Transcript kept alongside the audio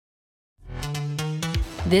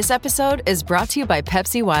This episode is brought to you by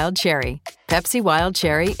Pepsi Wild Cherry. Pepsi Wild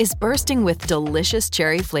Cherry is bursting with delicious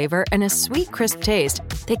cherry flavor and a sweet, crisp taste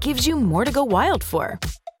that gives you more to go wild for.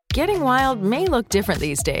 Getting wild may look different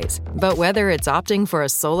these days, but whether it's opting for a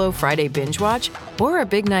solo Friday binge watch or a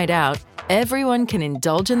big night out, everyone can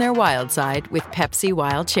indulge in their wild side with Pepsi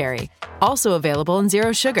Wild Cherry. Also available in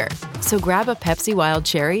Zero Sugar. So grab a Pepsi Wild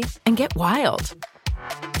Cherry and get wild.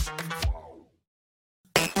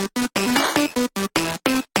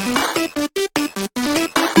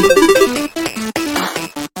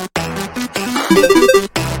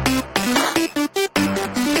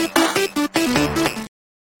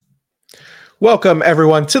 Welcome,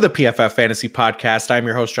 everyone, to the PFF Fantasy Podcast. I'm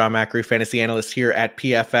your host, John Macri, fantasy analyst here at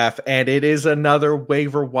PFF, and it is another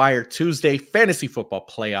Waiver Wire Tuesday Fantasy Football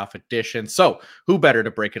Playoff edition. So, who better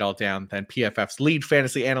to break it all down than PFF's lead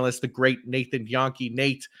fantasy analyst, the great Nathan Yonke.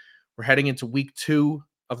 Nate, we're heading into week 2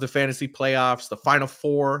 of the fantasy playoffs, the final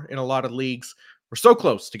 4 in a lot of leagues. We're so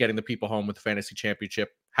close to getting the people home with the fantasy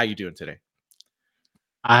championship. How you doing today?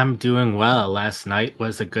 I'm doing well. Last night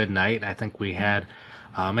was a good night. I think we had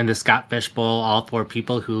in the Scott Fish Bowl, all 4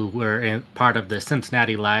 people who were in part of the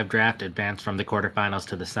Cincinnati live draft advanced from the quarterfinals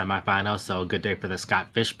to the semifinals. So a good day for the Scott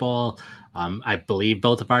Fish Bowl. I believe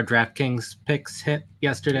both of our DraftKings picks hit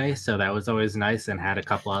yesterday, so that was always nice, and had a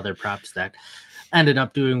couple other props that ended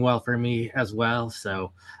up doing well for me as well.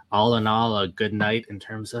 So all in all, a good night in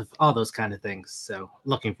terms of all those kind of things. So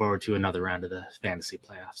looking forward to another round of the fantasy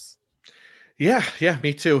playoffs. Yeah,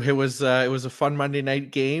 me too. It was a fun Monday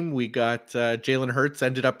night game. We got Jalen Hurts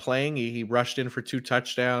ended up playing. He rushed in for 2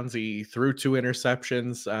 touchdowns. He threw 2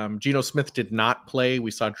 interceptions. Geno Smith did not play.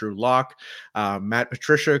 We saw Drew Lock, Matt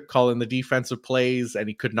Patricia calling the defensive plays, and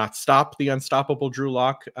he could not stop the unstoppable Drew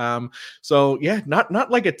Lock. So yeah,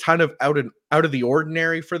 not like a ton of out of the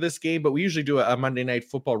ordinary for this game, but we usually do a Monday Night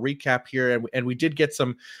Football recap here, and we did get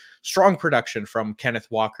some strong production from Kenneth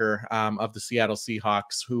Walker of the Seattle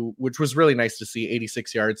Seahawks, which was really nice to see.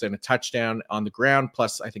 86 yards and a touchdown on the ground,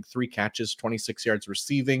 plus I think 3 catches, 26 yards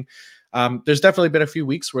receiving. There's definitely been a few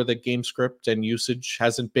weeks where the game script and usage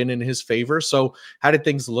hasn't been in his favor. So how did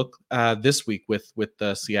things look this week with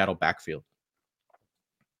the Seattle backfield?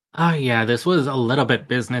 Yeah, this was a little bit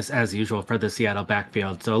business as usual for the Seattle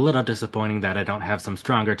backfield. So a little disappointing that I don't have some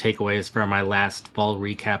stronger takeaways for my last full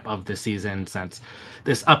recap of the season, since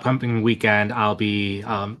this upcoming weekend I'll be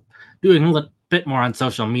doing a little bit more on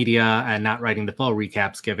social media and not writing the full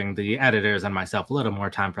recaps, giving the editors and myself a little more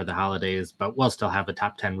time for the holidays, but we'll still have a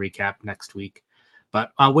top 10 recap next week.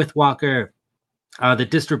 But with Walker, the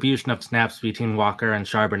distribution of snaps between Walker and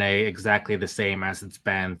Charbonnet exactly the same as it's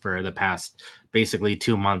been for the past basically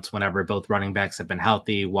 2 months whenever both running backs have been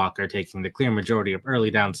healthy. Walker taking the clear majority of early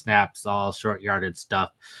down snaps, all short yardage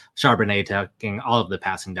stuff. Charbonnet taking all of the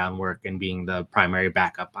passing down work and being the primary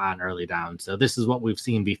backup on early down. So this is what we've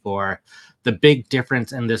seen before. The big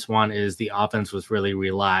difference in this one is the offense was really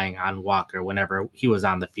relying on Walker whenever he was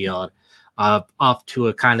on the field. Off to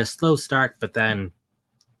a kind of slow start, but then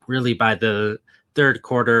really by the third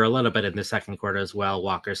quarter, a little bit in the second quarter as well,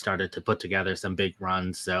 Walker started to put together some big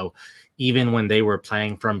runs. So even when they were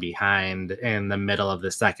playing from behind in the middle of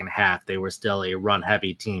the second half, they were still a run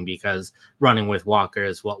heavy team because running with Walker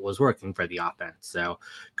is what was working for the offense. So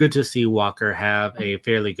good to see Walker have a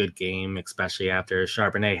fairly good game, especially after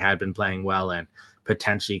Charbonnet had been playing well and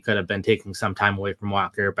potentially could have been taking some time away from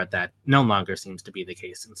Walker, but that no longer seems to be the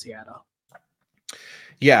case in Seattle.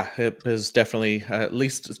 Yeah, it was definitely at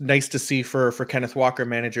least nice to see for Kenneth Walker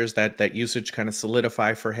managers that usage kind of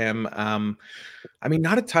solidify for him. I mean,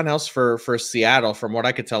 not a ton else for Seattle from what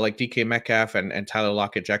I could tell. Like DK Metcalf and Tyler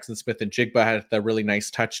Lockett, Jackson Smith, and Jigba had the really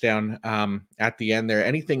nice touchdown at the end there.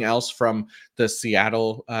 Anything else from the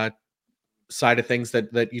Seattle side of things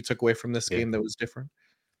that you took away from this game that was different?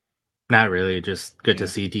 Not really. Just good to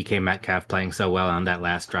see DK Metcalf playing so well on that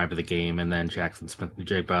last drive of the game, and then Jackson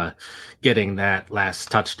Smith-Njigba getting that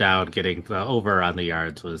last touchdown, getting the over on the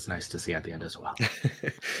yards was nice to see at the end as well.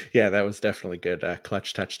 Yeah, that was definitely good.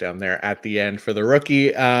 Clutch touchdown there at the end for the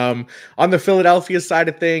rookie. On the Philadelphia side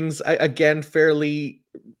of things, again, fairly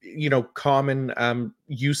common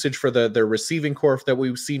usage for the receiving corps that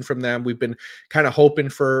we've seen from them. We've been kind of hoping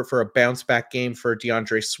for a bounce back game for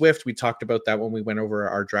DeAndre Swift. We talked about that when we went over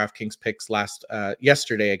our DraftKings picks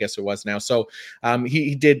yesterday, I guess it was now. So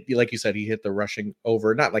he did, like you said, he hit the rushing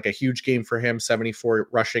over, not like a huge game for him, 74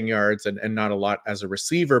 rushing yards and not a lot as a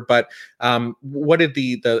receiver. But what did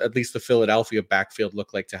the at least the Philadelphia backfield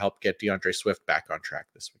look like to help get DeAndre Swift back on track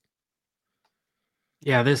this week?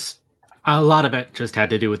 Yeah, this A lot of it just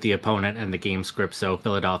had to do with the opponent and the game script. So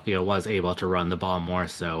Philadelphia was able to run the ball more.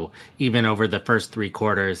 So even over the first 3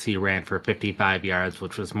 quarters, he ran for 55 yards,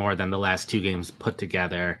 which was more than the last 2 games put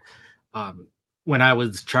together. Um, when I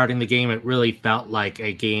was charting the game, it really felt like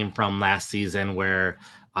a game from last season where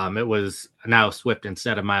it was now Swift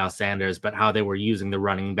instead of Miles Sanders, but how they were using the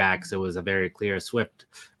running backs, it was a very clear Swift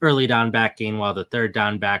early down back game while the third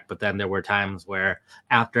down back. But then there were times where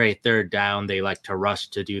after a third down, they like to rush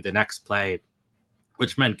to do the next play,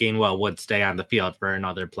 which meant Gainwell would stay on the field for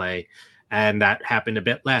another play. And that happened a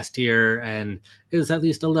bit last year, and it was at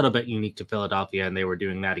least a little bit unique to Philadelphia, and they were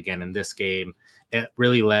doing that again in this game. It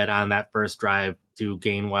really led on that first drive to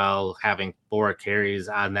Gainwell having 4 carries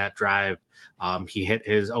on that drive. He hit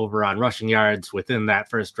his over on rushing yards within that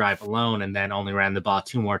first drive alone, and then only ran the ball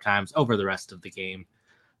 2 more times over the rest of the game.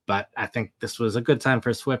 But I think this was a good time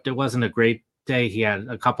for Swift. It wasn't a great day. He had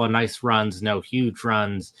a couple of nice runs, no huge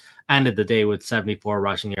runs. Ended the day with 74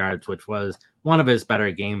 rushing yards, which was one of his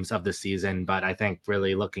better games of the season. But I think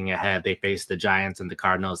really looking ahead, they face the Giants and the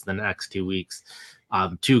Cardinals the next 2 weeks.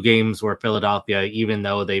 2 games where Philadelphia, even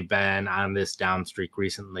though they've been on this down streak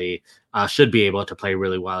recently, should be able to play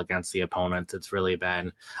really well against the opponents. It's really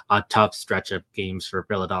been a tough stretch of games for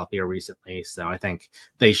Philadelphia recently. So I think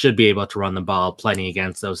they should be able to run the ball plenty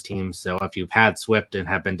against those teams. So if you've had Swift and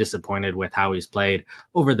have been disappointed with how he's played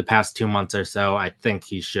over the past 2 months or so, I think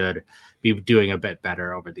he should be doing a bit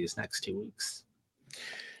better over these next 2 weeks.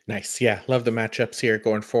 Nice. Yeah. Love the matchups here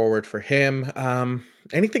going forward for him.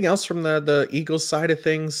 Anything else from the Eagles side of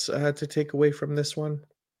things to take away from this one?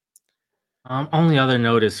 Only other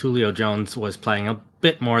note is Julio Jones was playing a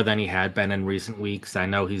bit more than he had been in recent weeks. I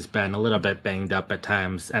know he's been a little bit banged up at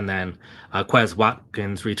times, and then Quez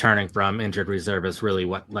Watkins returning from injured reserve is really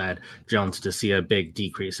what led Jones to see a big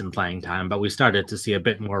decrease in playing time. But we started to see a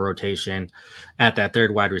bit more rotation at that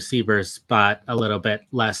third wide receiver spot, a little bit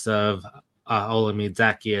less of Olamide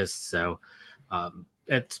Zacchaeus. So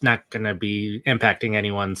it's not going to be impacting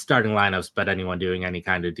anyone's starting lineups, but anyone doing any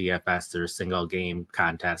kind of DFS or single game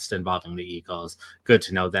contest involving the Eagles. Good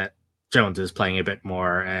to know that Jones is playing a bit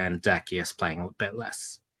more and Zacchaeus playing a bit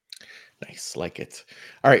less. Nice, like it.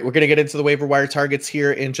 All right, we're going to get into the waiver wire targets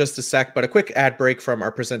here in just a sec, but a quick ad break from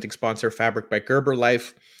our presenting sponsor, Fabric by Gerber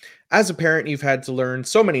Life. As a parent, you've had to learn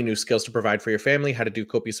so many new skills to provide for your family, how to do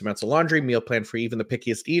copious amounts of laundry, meal plan for even the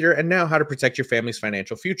pickiest eater, and now how to protect your family's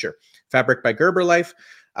financial future. Fabric by Gerber Life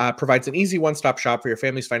provides an easy one-stop shop for your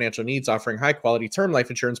family's financial needs, offering high-quality term life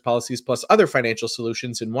insurance policies plus other financial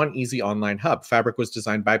solutions in one easy online hub. Fabric was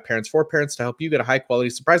designed by parents for parents to help you get a high-quality,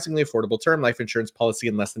 surprisingly affordable term life insurance policy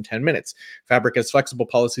in less than 10 minutes. Fabric has flexible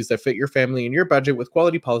policies that fit your family and your budget with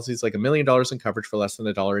quality policies like $1 million in coverage for less than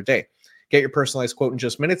 $1 a day. Get your personalized quote in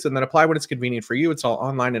just minutes and then apply when it's convenient for you. It's all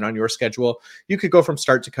online and on your schedule. You could go from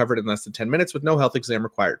start to covered in less than 10 minutes with no health exam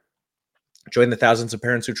required. Join the thousands of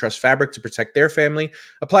parents who trust Fabric to protect their family.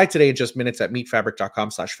 Apply today in just minutes at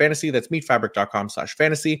meetfabric.com/fantasy. That's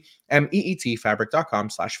meetfabric.com/fantasy.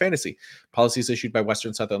 meetfabric.com/fantasy. Policies issued by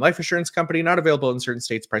Western Southern Life Assurance Company, not available in certain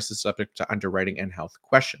states. Prices subject to underwriting and health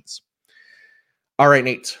questions. All right,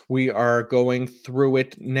 Nate, we are going through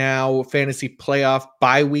it now. Fantasy playoff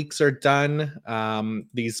bye weeks are done.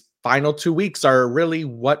 These final 2 weeks are really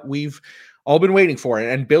what we've all been waiting for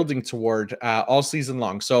and building toward all season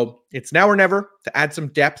long. So it's now or never to add some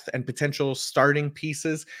depth and potential starting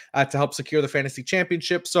pieces to help secure the fantasy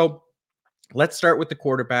championship. So let's start with the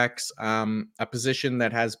quarterbacks, a position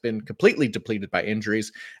that has been completely depleted by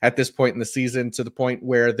injuries at this point in the season, to the point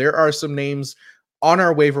where there are some names on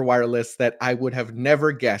our waiver wire list that I would have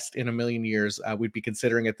never guessed in a million years we'd be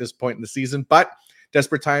considering at this point in the season. But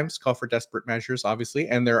desperate times call for desperate measures, obviously,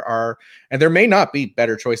 and there may not be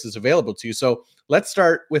better choices available to you. So let's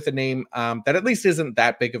start with a name that at least isn't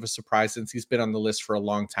that big of a surprise since he's been on the list for a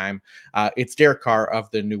long time. It's Derek Carr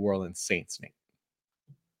of the New Orleans Saints, Nate.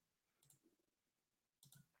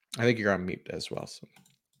 I think you're on mute as well. So.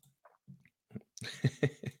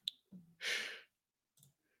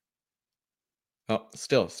 Oh,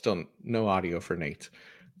 still no audio for Nate.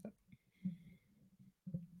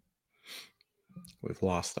 We've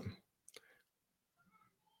lost them.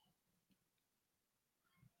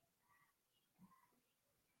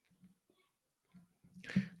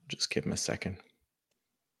 Just give him a second.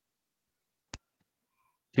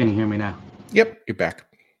 Can you hear me now? Yep, you're back.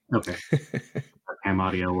 Okay. Cam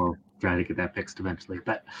audio will try to get that fixed eventually.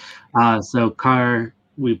 But so Carr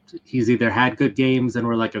he's either had good games and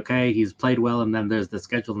we're like, okay, he's played well, and then there's the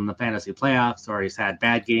schedule in the fantasy playoffs, or he's had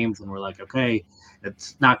bad games and we're like, okay,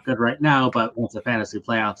 it's not good right now, but once the fantasy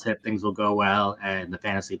playoffs hit, things will go well. And the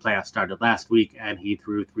fantasy playoffs started last week, and he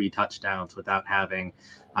threw 3 touchdowns without having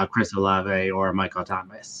Chris Olave or Michael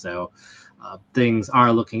Thomas. So things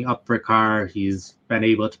are looking up for Carr. He's been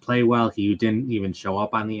able to play well. He didn't even show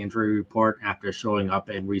up on the injury report after showing up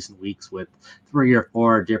in recent weeks with 3 or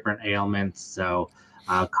 4 different ailments. So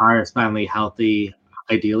Carr is finally healthy.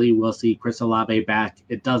 Ideally, we'll see Chris Olave back.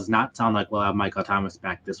 It does not sound like we'll have Michael Thomas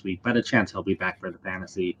back this week, but a chance he'll be back for the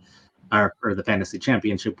fantasy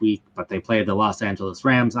championship week. But they play the Los Angeles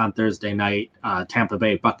Rams on Thursday night, Tampa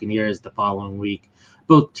Bay Buccaneers the following week.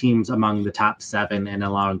 Both teams among the top 7 in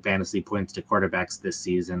allowing fantasy points to quarterbacks this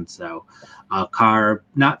season. So Carr,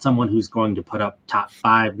 not someone who's going to put up top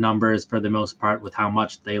 5 numbers for the most part with how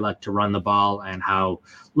much they like to run the ball and how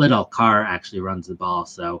little Carr actually runs the ball.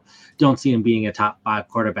 So don't see him being a top 5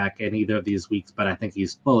 quarterback in either of these weeks, but I think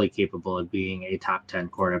he's fully capable of being a top 10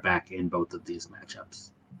 quarterback in both of these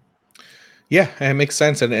matchups. Yeah, it makes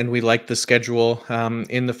sense. And we like the schedule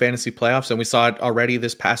in the fantasy playoffs, and we saw it already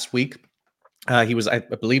this past week. He was, I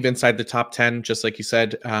believe, inside the top 10, just like you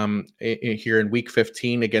said, here in week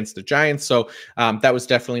 15 against the Giants. So that was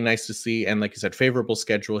definitely nice to see. And like you said, favorable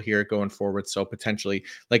schedule here going forward. So potentially,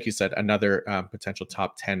 like you said, another potential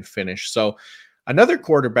top 10 finish. So another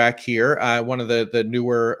quarterback here, one of the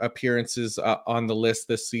newer appearances on the list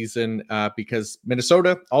this season, because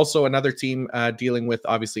Minnesota, also another team dealing with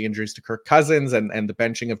obviously injuries to Kirk Cousins and the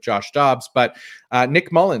benching of Josh Dobbs. But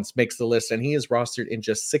Nick Mullins makes the list, and he is rostered in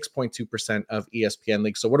just 6.2% of ESPN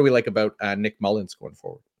leagues. So what do we like about Nick Mullins going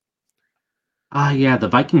forward? Yeah, the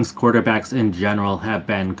Vikings quarterbacks in general have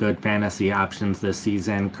been good fantasy options this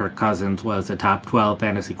season. Kirk Cousins was a top 12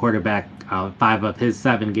 fantasy quarterback 5 of his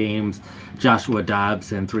 7 games. Joshua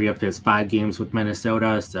Dobbs in 3 of his 5 games with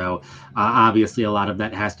Minnesota. So obviously a lot of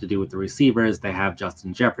that has to do with the receivers. They have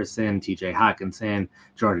Justin Jefferson, TJ Hawkinson,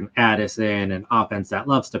 Jordan Addison, an offense that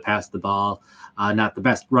loves to pass the ball. Not the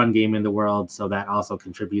best run game in the world, so that also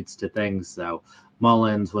contributes to things. So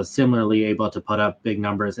Mullins was similarly able to put up big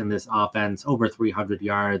numbers in this offense, over 300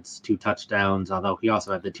 yards, 2 touchdowns, although he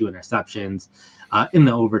also had the 2 interceptions in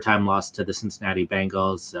the overtime loss to the Cincinnati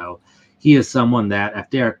Bengals. So he is someone that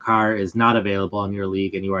if Derek Carr is not available in your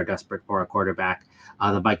league and you are desperate for a quarterback,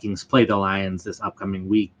 the Vikings play the Lions this upcoming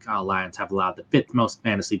week. Lions have allowed the 5th most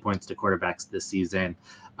fantasy points to quarterbacks this season,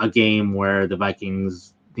 a game where the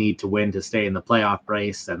Vikings need to win to stay in the playoff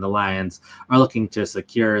race, and the Lions are looking to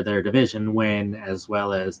secure their division win as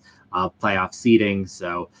well as playoff seeding.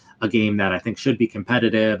 So a game that I think should be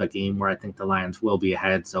competitive, a game where I think the Lions will be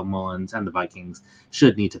ahead. So Mullins and the Vikings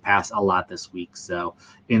should need to pass a lot this week. So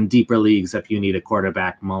in deeper leagues, if you need a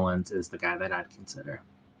quarterback, Mullins is the guy that I'd consider.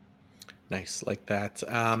 Nice, like that.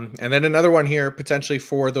 And then another one here, potentially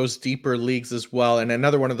for those deeper leagues as well. And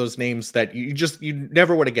another one of those names that you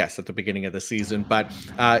never would have guessed at the beginning of the season. But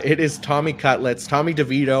it is Tommy Cutlets, Tommy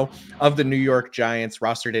DeVito of the New York Giants,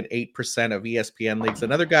 rostered in 8% of ESPN leagues.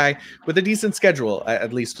 Another guy with a decent schedule,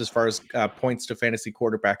 at least as far as points to fantasy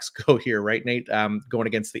quarterbacks go here, right, Nate? Going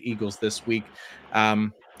against the Eagles this week.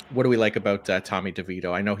 What do we like about Tommy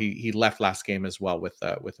DeVito? I know he left last game as well with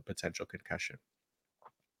a potential concussion.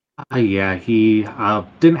 Yeah, he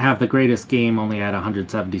didn't have the greatest game, only had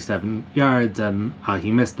 177 yards, and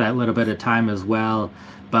he missed that little bit of time as well.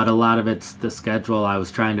 But a lot of it's the schedule. I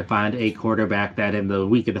was trying to find a quarterback that in the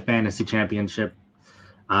week of the fantasy championship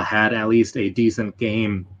had at least a decent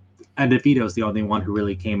game. And DeVito's the only one who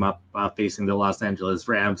really came up facing the Los Angeles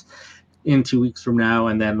Rams in 2 weeks from now.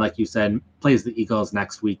 And then, like you said, plays the Eagles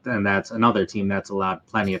next week. And that's another team that's allowed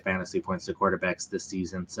plenty of fantasy points to quarterbacks this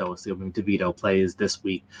season. So assuming DeVito plays this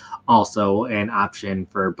week, also an option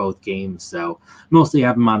for both games. So mostly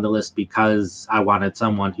have him on the list because I wanted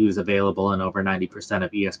someone who's available in over 90%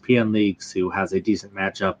 of ESPN leagues, who has a decent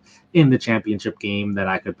matchup in the championship game that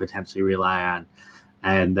I could potentially rely on.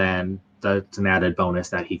 And then it's an added bonus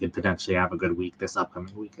that he could potentially have a good week this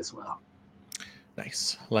upcoming week as well.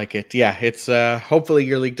 Nice. Like it. Yeah. It's hopefully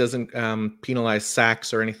your league doesn't penalize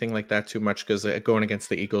sacks or anything like that too much, because going against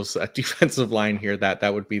the Eagles defensive line here,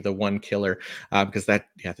 that would be the one killer, because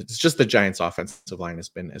it's just the Giants offensive line has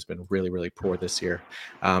been really, really poor this year.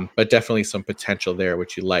 But definitely some potential there,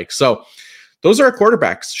 which you like. So those are our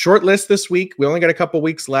quarterbacks. Short list this week. We only got a couple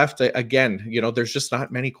weeks left. Again, there's just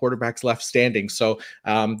not many quarterbacks left standing. So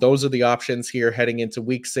those are the options here heading into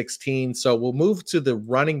week 16. So we'll move to the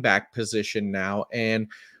running back position now. And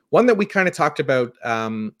one that we kind of talked about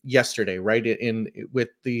yesterday, right? In with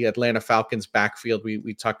the Atlanta Falcons backfield,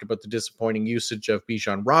 we talked about the disappointing usage of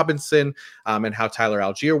Bijan Robinson and how Tyler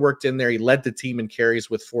Algier worked in there. He led the team in carries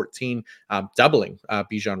with 14, doubling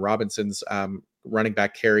Bijan Robinson's running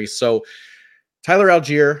back carries. So Tyler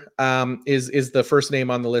Algier is the first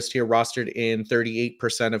name on the list here, rostered in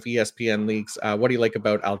 38% of ESPN leagues. What do you like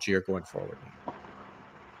about Algier going forward?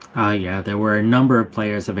 Yeah, there were a number of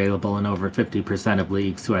players available in over 50% of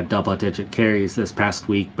leagues who had double-digit carries this past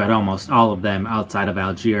week, but almost all of them outside of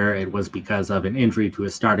Algier, it was because of an injury to a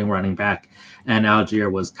starting running back, and Algier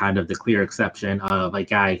was kind of the clear exception of a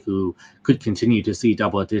guy who could continue to see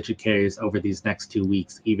double-digit carries over these next 2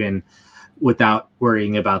 weeks, even without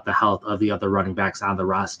worrying about the health of the other running backs on the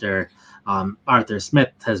roster. Arthur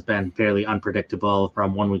Smith has been fairly unpredictable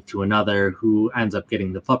from one week to another, who ends up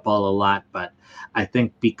getting the football a lot. But I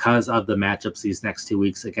think because of the matchups these next 2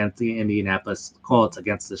 weeks against the Indianapolis Colts,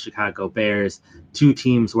 against the Chicago Bears, two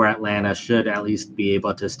teams where Atlanta should at least be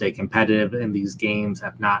able to stay competitive in these games,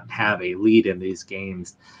 if not have a lead in these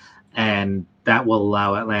games, and that will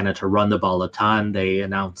allow Atlanta to run the ball a ton. They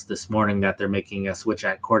announced this morning that they're making a switch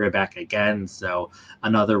at quarterback again, so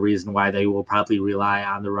another reason why they will probably rely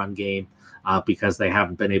on the run game, because they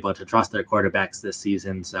haven't been able to trust their quarterbacks this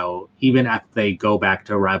season. So even if they go back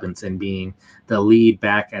to Robinson being the lead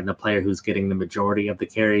back and the player who's getting the majority of the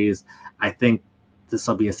carries, I think this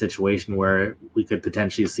will be a situation where we could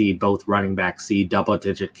potentially see both running backs see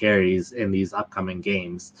double-digit carries in these upcoming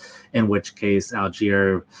games, in which case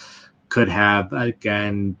Algier could have,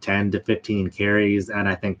 again, 10 to 15 carries, and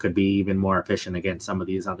I think could be even more efficient against some of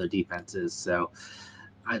these other defenses. So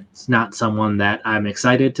it's not someone that I'm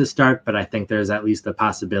excited to start, but I think there's at least a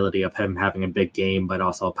possibility of him having a big game, but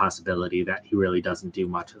also a possibility that he really doesn't do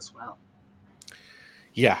much as well.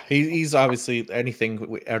 Yeah, he's obviously,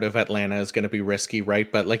 anything out of Atlanta is going to be risky,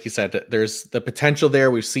 right? But like you said, there's the potential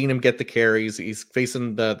there. We've seen him get the carries. He's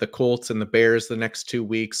facing the Colts and the Bears the next 2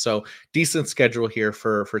 weeks, so decent schedule here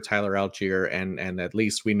for Tyler Algier, and at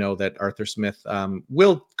least we know that Arthur Smith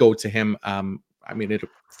will go to him. I mean, it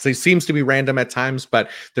seems to be random at times, but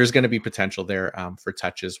there's going to be potential there for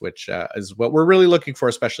touches, which is what we're really looking for,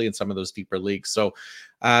 especially in some of those deeper leagues. So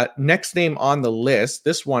next name on the list,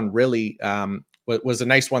 this one really was a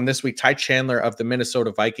nice one this week. Ty Chandler of the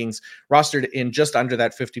Minnesota Vikings, rostered in just under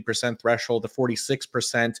that 50% threshold, the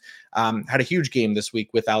 46%. Had a huge game this week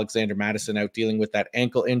with Alexander Mattison out dealing with that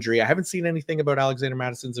ankle injury. I haven't seen anything about Alexander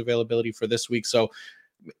Madison's availability for this week, so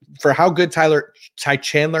for how good Ty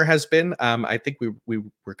Chandler has been, I think we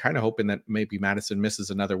were kind of hoping that maybe Madison misses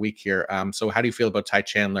another week here. So how do you feel about Ty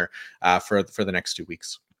Chandler for the next 2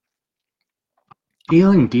 weeks?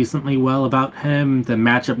 Feeling decently well about him. The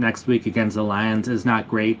matchup next week against the Lions is not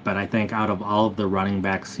great, but I think out of all of the running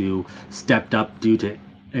backs who stepped up due to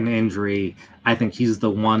an injury, I think he's the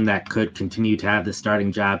one that could continue to have the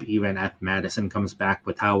starting job even if Madison comes back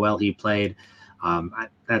with how well he played.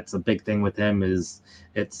 That's a big thing with him, is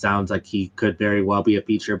it sounds like he could very well be a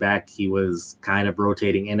feature back. He was kind of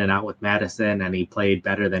rotating in and out with Madison, and he played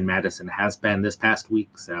better than Madison has been this past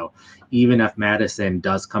week. So even if Madison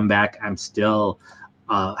does come back, I'm still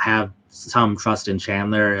have some trust in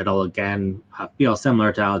Chandler. It'll again feel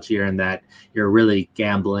similar to Algier in that you're really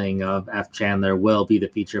gambling of if Chandler will be the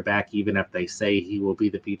feature back, even if they say he will be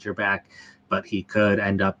the feature back, but he could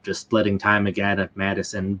end up just splitting time again if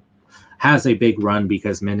Madison has a big run,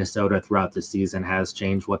 because Minnesota throughout the season has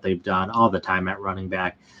changed what they've done all the time at running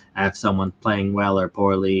back. If someone's playing well or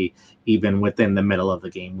poorly, even within the middle of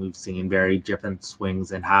the game, we've seen very different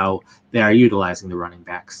swings in how they are utilizing the running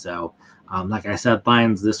backs. So like I said,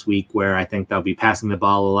 Lions this week, where I think they'll be passing the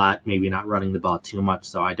ball a lot, maybe not running the ball too much.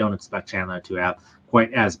 So I don't expect Chandler to have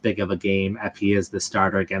quite as big of a game if he is the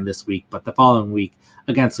starter again this week. But the following week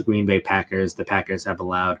against the Green Bay Packers, the Packers have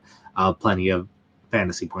allowed plenty of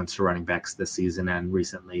fantasy points to running backs this season and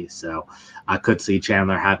recently. So I could see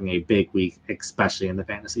Chandler having a big week, especially in the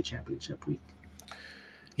fantasy championship week.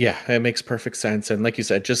 Yeah, it makes perfect sense. And like you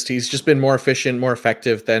said, he's just been more efficient, more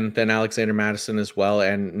effective than Alexander Madison as well.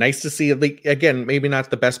 And nice to see, like, again, maybe not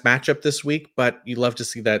the best matchup this week, but you love to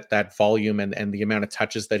see that volume and the amount of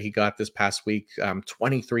touches that he got this past week.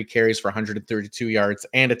 23 carries for 132 yards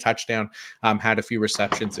and a touchdown. Had a few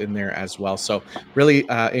receptions in there as well. So really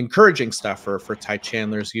encouraging stuff for Ty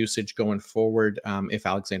Chandler's usage going forward, if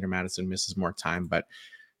Alexander Madison misses more time. But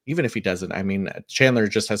even if he doesn't, I mean, Chandler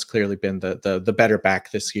just has clearly been the better back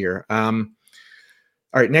this year.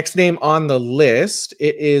 All right, next name on the list.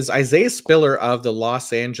 It is Isaiah Spiller of the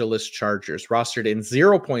Los Angeles Chargers, rostered in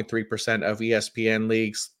 0.3% of ESPN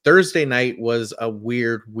leagues. Thursday night was a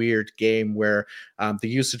weird game where the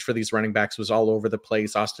usage for these running backs was all over the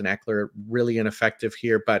place. Austin Eckler really ineffective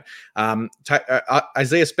here, but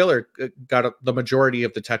Isaiah Spiller got the majority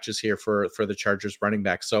of the touches here for the Chargers running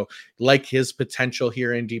back. So like his potential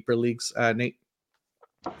here in deeper leagues, Nate.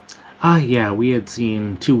 Yeah, we had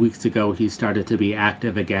seen 2 weeks ago he started to be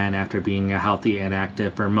active again after being a healthy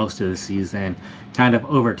inactive for most of the season. Kind of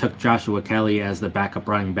overtook Joshua Kelly as the backup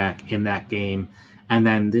running back in that game. And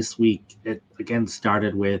then this week, it again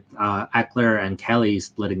started with Eckler and Kelly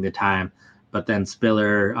splitting the time, but then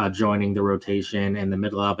Spiller joining the rotation in the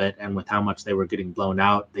middle of it. And with how much they were getting blown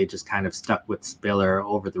out, they just kind of stuck with Spiller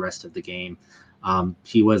over the rest of the game.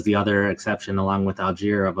 He was the other exception, along with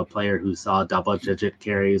Algier, of a player who saw double-digit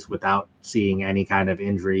carries without seeing any kind of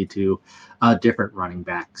injury to a different running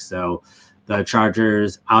back. So the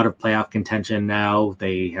Chargers out of playoff contention now.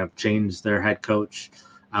 They have changed their head coach,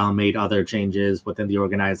 made other changes within the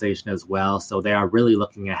organization as well. So they are really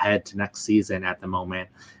looking ahead to next season at the moment.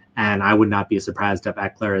 And I would not be surprised if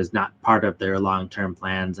Eckler is not part of their long-term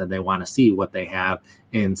plans and they want to see what they have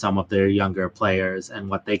in some of their younger players and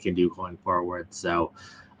what they can do going forward. So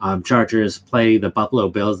Chargers play the Buffalo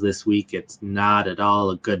Bills this week. It's not at all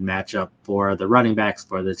a good matchup for the running backs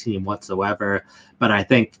for the team whatsoever. But I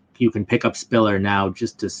think you can pick up Spiller now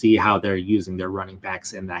just to see how they're using their running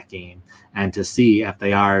backs in that game and to see if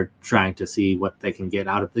they are trying to see what they can get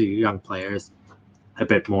out of the young players a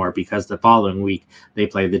bit more, because the following week they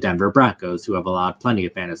play the Denver Broncos, who have allowed plenty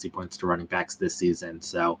of fantasy points to running backs this season.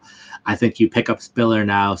 So I think you pick up Spiller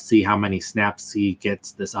now, see how many snaps he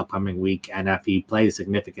gets this upcoming week, and if he plays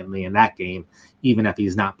significantly in that game, even if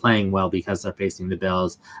he's not playing well because they're facing the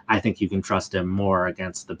Bills, I think you can trust him more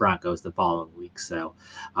against the Broncos the following week. So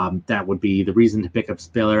that would be the reason to pick up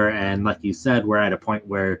Spiller. And like you said, we're at a point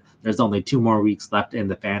where there's only 2 more weeks left in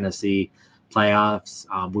the fantasy playoffs.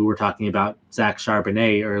 We were talking about Zach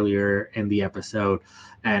Charbonnet earlier in the episode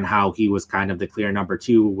and how he was kind of the clear number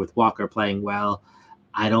 2 with Walker playing well.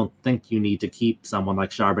 I don't think you need to keep someone like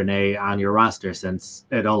Charbonnet on your roster, since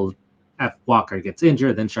if Walker gets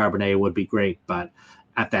injured, then Charbonnet would be great. But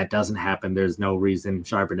if that doesn't happen, there's no reason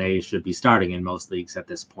Charbonnet should be starting in most leagues at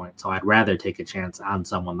this point. So I'd rather take a chance on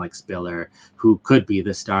someone like Spiller, who could be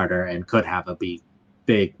the starter and could have a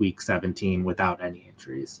big week 17 without any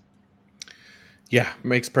injuries. Yeah,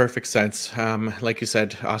 makes perfect sense. Like you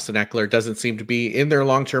said, Austin Eckler doesn't seem to be in their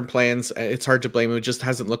long-term plans. It's hard to blame him. It just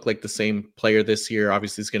hasn't looked like the same player this year.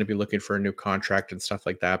 Obviously, he's going to be looking for a new contract and stuff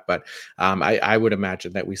like that. But I would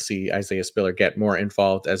imagine that we see Isaiah Spiller get more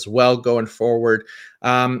involved as well going forward.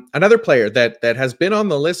 Another player that has been on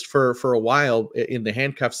the list for a while in the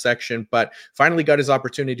handcuff section, but finally got his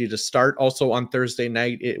opportunity to start also on Thursday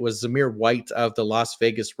night. It was Zamir White of the Las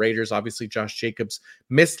Vegas Raiders. Obviously, Josh Jacobs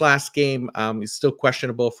missed last game. He's still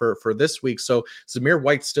questionable for this week. So Zamir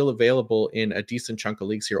White's still available in a decent chunk of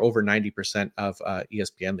leagues here, over 90% of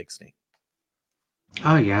ESPN leagues, Nate.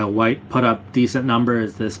 Oh yeah, White put up decent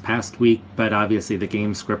numbers this past week, but obviously the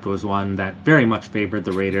game script was one that very much favored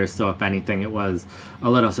the Raiders. So if anything, it was a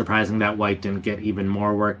little surprising that White didn't get even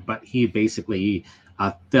more work. But he basically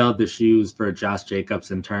filled the shoes for Josh Jacobs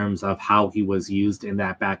in terms of how he was used in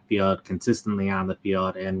that backfield, consistently on the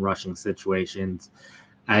field in rushing situations,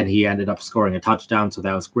 and he ended up scoring a touchdown. So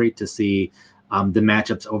that was great to see. The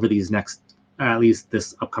matchups over these next, at least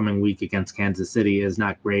this upcoming week against Kansas City, is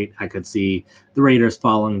not great. I could see the Raiders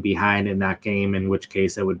falling behind in that game, in which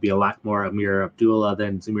case it would be a lot more Amir Abdullah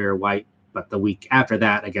than Zamir White. But the week after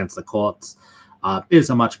that against the Colts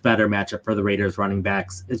is a much better matchup for the Raiders running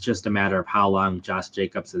backs. It's just a matter of how long Josh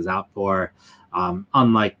Jacobs is out for.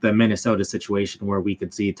 Unlike the Minnesota situation where we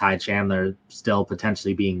could see Ty Chandler still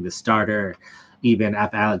potentially being the starter, even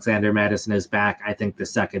if Alexander Madison is back, I think the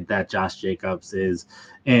second that Josh Jacobs is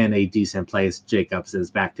in a decent place, Jacobs is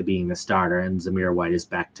back to being the starter, and Zamir White is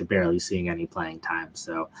back to barely seeing any playing time.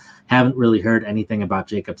 So haven't really heard anything about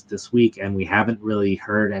Jacobs this week, and we haven't really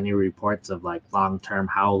heard any reports of like long-term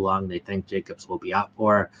how long they think Jacobs will be out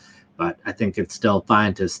for. But I think it's still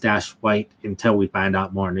fine to stash White until we find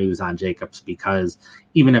out more news on Jacobs, because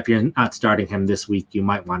even if you're not starting him this week, you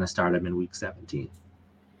might want to start him in week 17.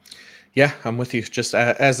 Yeah, I'm with you. Just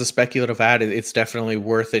as a speculative ad, it's definitely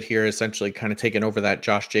worth it here. Essentially, kind of taking over that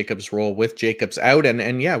Josh Jacobs role with Jacobs out,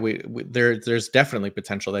 and yeah, there's definitely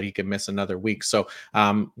potential that he could miss another week. So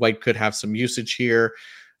White could have some usage here.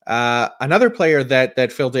 Another player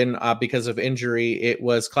that filled in because of injury, it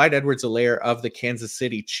was Clyde Edwards-Helaire of the Kansas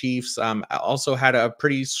City Chiefs. Also had a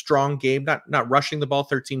pretty strong game, not rushing the ball,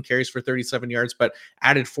 13 carries for 37 yards, but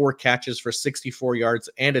added 4 catches for 64 yards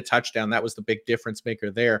and a touchdown. That was the big difference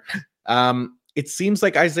maker there. It seems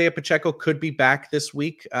like Isaiah Pacheco could be back this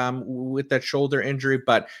week with that shoulder injury,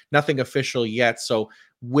 but nothing official yet. So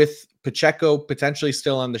with Pacheco potentially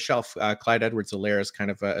still on the shelf, Clyde Edwards-Helaire has kind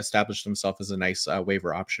of established himself as a nice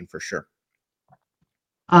waiver option for sure.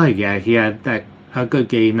 Oh yeah, he had a good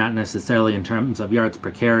game, not necessarily in terms of yards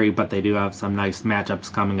per carry, but they do have some nice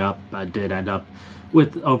matchups coming up. Did end up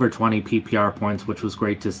with over 20 PPR points, which was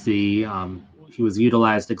great to see. He was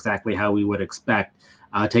utilized exactly how we would expect,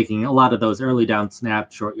 taking a lot of those early down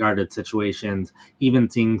snaps, short yardage situations, even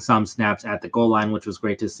seeing some snaps at the goal line, which was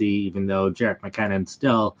great to see, even though Jerick McKinnon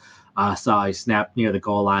still saw a snap near the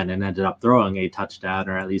goal line and ended up throwing a touchdown,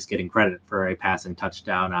 or at least getting credit for a passing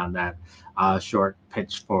touchdown on that short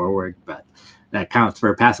pitch forward. But that counts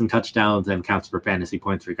for passing touchdowns and counts for fantasy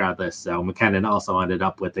points regardless. So McKinnon also ended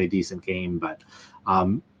up with a decent game, but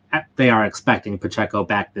they are expecting Pacheco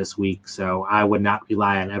back this week, so I would not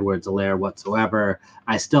rely on Edwards-Helaire whatsoever.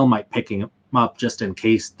 I still might pick him up just in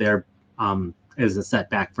case there is a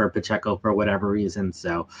setback for Pacheco for whatever reason.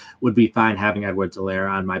 So would be fine having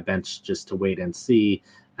Edwards-Helaire on my bench just to wait and see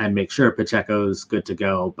and make sure Pacheco's good to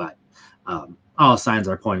go. But all signs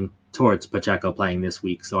are pointing towards Pacheco playing this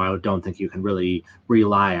week, so I don't think you can really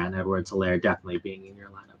rely on Edwards-Helaire definitely being in your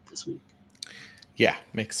lineup this week. Yeah,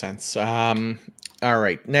 makes sense. All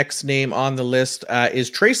right, next name on the list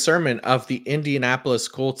is Trey Sermon of the Indianapolis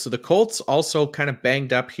Colts. So the Colts also kind of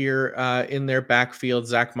banged up here in their backfield.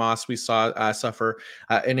 Zach Moss, we saw suffer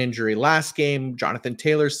an injury last game. Jonathan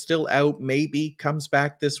Taylor's still out, maybe comes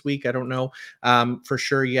back this week. I don't know for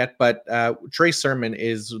sure yet, but Trey Sermon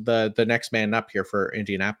is the next man up here for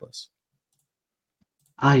Indianapolis.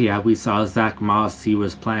 Yeah, we saw Zach Moss. He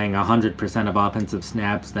was playing 100% of offensive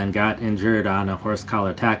snaps, then got injured on a horse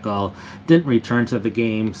collar tackle, didn't return to the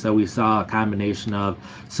game. So we saw a combination of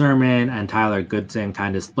Sermon and Tyler Goodson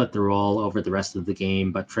kind of split the role over the rest of the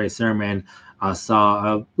game. But Trey Sermon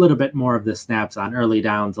saw a little bit more of the snaps on early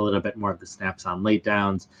downs, a little bit more of the snaps on late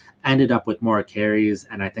downs, ended up with more carries.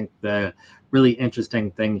 And I think the really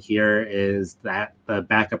interesting thing here is that the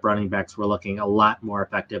backup running backs were looking a lot more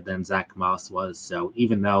effective than Zach Moss was. So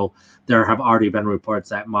even though there have already been reports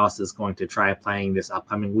that Moss is going to try playing this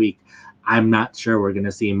upcoming week, I'm not sure we're going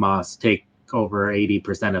to see Moss take over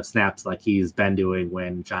 80% of snaps like he's been doing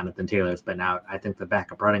when Jonathan Taylor's been out. I think the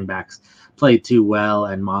backup running backs played too well,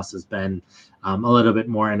 and Moss has been a little bit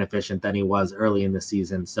more inefficient than he was early in the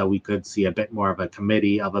season. So we could see a bit more of a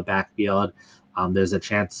committee of a backfield. There's a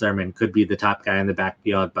chance Sermon could be the top guy in the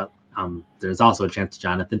backfield, but there's also a chance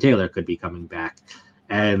Jonathan Taylor could be coming back.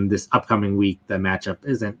 And this upcoming week, the matchup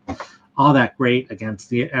isn't all that great against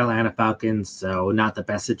the Atlanta Falcons, so not the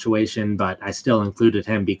best situation, but I still included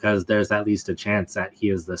him because there's at least a chance that he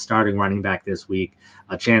is the starting running back this week,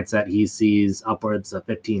 a chance that he sees upwards of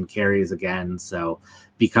 15 carries again. So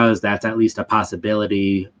because that's at least a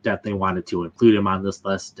possibility, definitely wanted to include him on this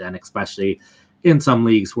list, and especially in some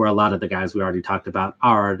leagues where a lot of the guys we already talked about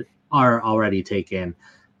are already taken.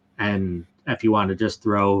 And if you want to just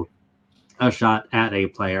throw a shot at a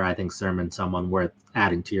player, I think Sermon's someone worth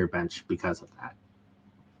adding to your bench because of that.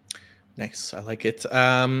 Nice. I like it.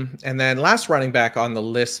 And then last running back on the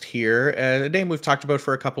list here, a name we've talked about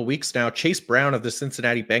for a couple weeks now, Chase Brown of the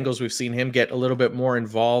Cincinnati Bengals. We've seen him get a little bit more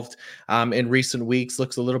involved in recent weeks,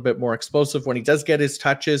 looks a little bit more explosive when he does get his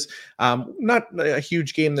touches. Not a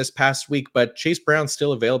huge game this past week, but Chase Brown's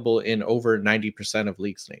still available in over 90% of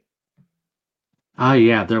leagues, Nate.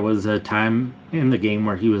 Yeah, there was a time in the game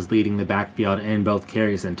where he was leading the backfield in both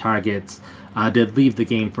carries and targets. Did leave the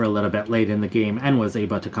game for a little bit late in the game and was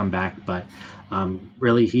able to come back, but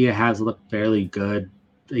really he has looked fairly good,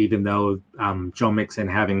 even though Joe Mixon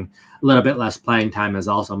having a little bit less playing time has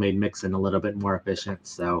also made Mixon a little bit more efficient.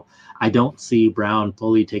 So I don't see Brown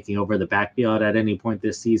fully taking over the backfield at any point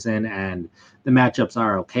this season, and the matchups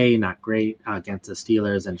are okay, not great against the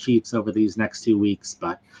Steelers and Chiefs over these next 2 weeks,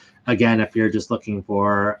 but again, if you're just looking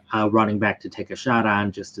for a running back to take a shot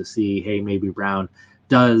on just to see, hey, maybe Brown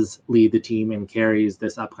does lead the team in carries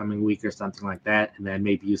this upcoming week or something like that, and then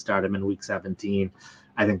maybe you start him in week 17,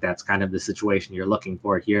 I think that's kind of the situation you're looking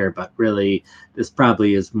for here. But really, this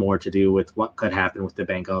probably is more to do with what could happen with the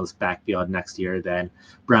Bengals backfield next year than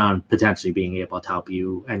Brown potentially being able to help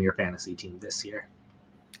you and your fantasy team this year.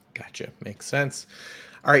 Gotcha. Makes sense.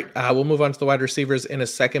 All right, we'll move on to the wide receivers in a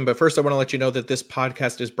second. But first, I want to let you know that this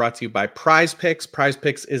podcast is brought to you by Prize Picks. Prize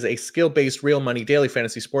Picks is a skill-based, real money daily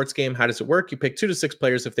fantasy sports game. How does it work? You pick 2 to 6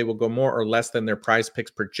 players. If they will go more or less than their Prize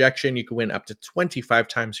Picks projection, you can win up to 25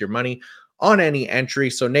 times your money on any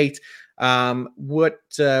entry. So, Nate, what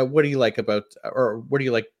do you like about, or what do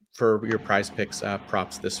you like for your Prize Picks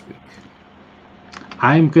props this week?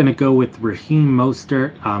 I'm going to go with Raheem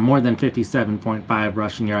Mostert, more than 57.5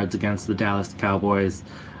 rushing yards against the Dallas Cowboys.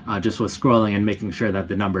 Just was scrolling and making sure that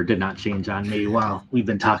the number did not change on me while we've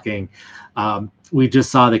been talking. We just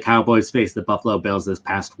saw the Cowboys face the Buffalo Bills this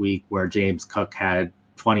past week, where James Cook had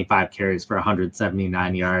 25 carries for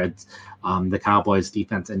 179 yards. The Cowboys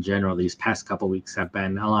defense in general these past couple weeks have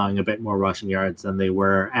been allowing a bit more rushing yards than they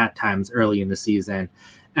were at times early in the season.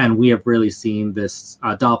 And we have really seen this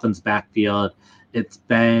Dolphins backfield. It's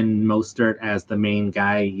been Mostert as the main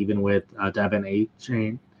guy, even with Devin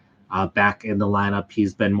A-Chain back in the lineup.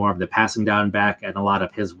 He's been more of the passing down back, and a lot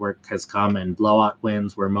of his work has come in blowout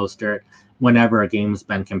wins where Mostert, whenever a game's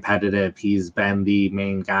been competitive, he's been the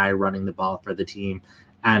main guy running the ball for the team.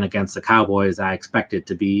 And against the Cowboys, I expect it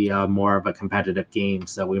to be more of a competitive game.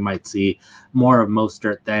 So we might see more of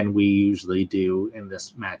Mostert than we usually do in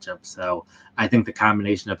this matchup. So I think the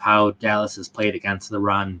combination of how Dallas has played against the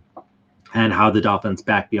run and how the Dolphins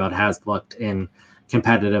backfield has looked in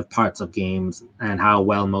competitive parts of games and how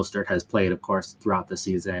well Mostert has played, of course, throughout the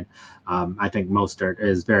season. I think Mostert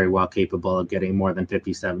is very well capable of getting more than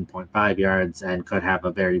 57.5 yards and could have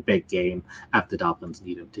a very big game if the Dolphins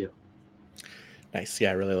need him to. Nice. Yeah,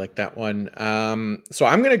 I really like that one. So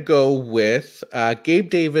I'm going to go with Gabe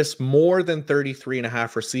Davis, more than 33 and a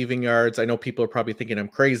half receiving yards. I know people are probably thinking I'm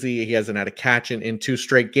crazy. He hasn't had a catch in 2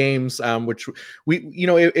 straight games, which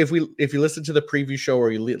if you listen to the preview show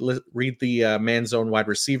or you read the Man Zone wide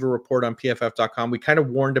receiver report on PFF.com, we kind of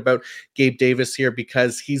warned about Gabe Davis here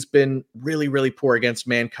because he's been really, really poor against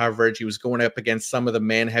man coverage. He was going up against some of the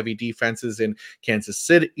man-heavy defenses in Kansas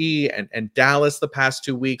City and Dallas the past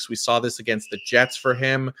 2 weeks. We saw this against the Jets for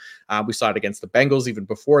him. We saw it against the Bengals even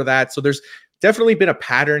before that. So there's definitely been a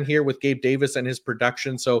pattern here with Gabe Davis and his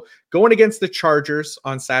production. So going against the Chargers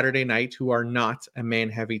on Saturday night, who are not a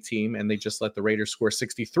man-heavy team, and they just let the Raiders score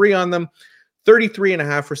 63 on them, 33 and a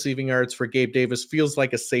half receiving yards for Gabe Davis feels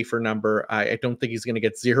like a safer number. I don't think he's going to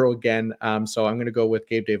get 0 again. So I'm going to go with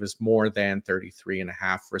Gabe Davis more than 33 and a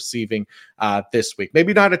half receiving this week.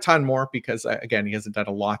 Maybe not a ton more because, again, he hasn't done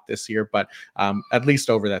a lot this year, but at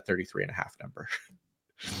least over that 33 and a half number.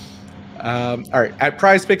 All right. At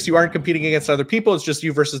Prize Picks, you aren't competing against other people. It's just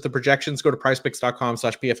you versus the projections. Go to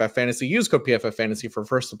prizepicks.com/PFF Fantasy. Use code PFF Fantasy for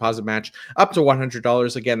first deposit match up to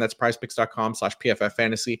 $100. Again, that's prizepicks.com/PFF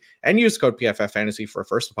Fantasy and use code PFF Fantasy for a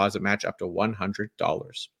first deposit match up to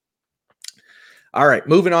 $100. All right,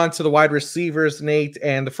 moving on to the wide receivers, Nate.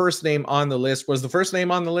 And the first name on the list was the first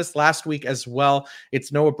name on the list last week as well.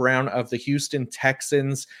 It's Noah Brown of the Houston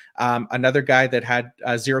Texans, another guy that had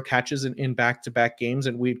 0 catches in back-to-back games.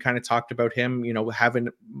 And we kind of talked about him, having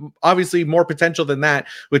obviously more potential than that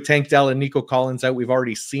with Tank Dell and Nico Collins out. We've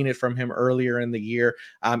already seen it from him earlier in the year.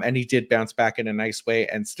 And he did bounce back in a nice way,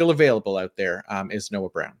 and still available out there is Noah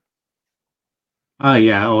Brown.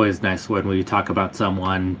 Yeah, always nice when we talk about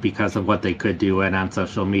someone because of what they could do. And on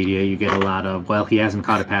social media, you get a lot of, well, he hasn't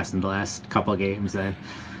caught a pass in the last couple of games. And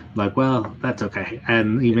like, well, that's okay.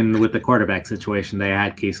 And even with the quarterback situation, they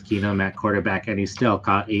had Case Keenum at quarterback, and he still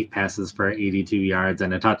caught 8 passes for 82 yards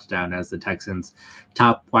and a touchdown as the Texans'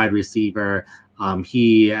 top wide receiver.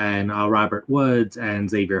 He and Robert Woods and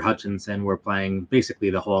Xavier Hutchinson were playing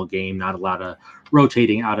basically the whole game, not a lot of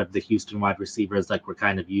rotating out of the Houston wide receivers like we're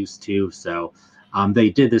kind of used to. So they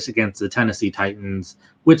did this against the Tennessee Titans,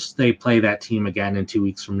 which they play that team again in 2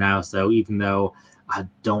 weeks from now. So even though I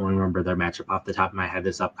don't remember their matchup off the top of my head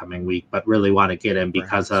this upcoming week, but really want to get him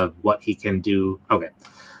because of what he can do. Okay.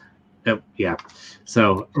 Yeah.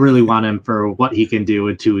 So really want him for what he can do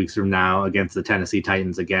in 2 weeks from now against the Tennessee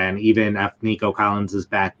Titans again. Even if Nico Collins is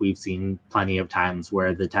back, we've seen plenty of times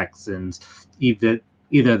where the Texans, either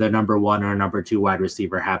the number 1 or number 2 wide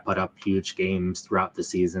receiver, have put up huge games throughout the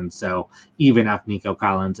season. So even if Nico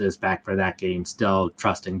Collins is back for that game, still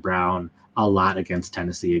trusting Brown a lot against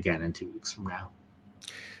Tennessee again in 2 weeks from now.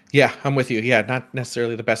 Yeah, I'm with you. Yeah, not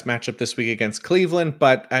necessarily the best matchup this week against Cleveland,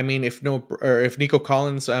 but I mean, if Nico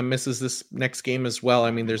Collins misses this next game as well,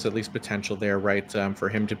 I mean, there's at least potential there, right, for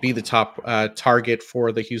him to be the top target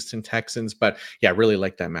for the Houston Texans. But yeah, really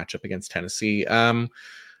like that matchup against Tennessee.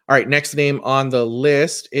 All right, next name on the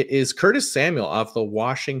list, it is Curtis Samuel of the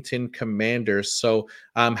Washington Commanders. So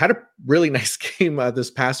had a really nice game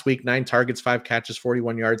this past week, 9 targets, 5 catches,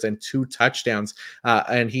 41 yards, and 2 touchdowns.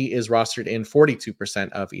 And he is rostered in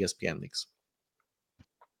 42% of ESPN leagues.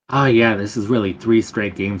 Oh yeah, this is really 3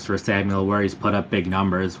 straight games for Samuel where he's put up big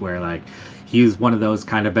numbers. Where like he's one of those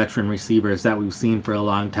kind of veteran receivers that we've seen for a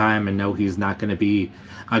long time, and know he's not going to be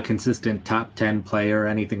a consistent top 10 player or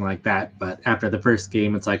anything like that. But after the first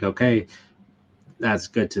game, it's like okay, that's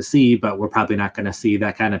good to see, but we're probably not going to see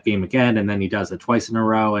that kind of game again. And then he does it twice in a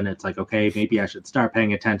row, and it's like okay, maybe I should start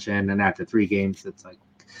paying attention. And after 3 games, it's like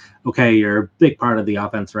okay, you're a big part of the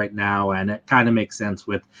offense right now, and it kind of makes sense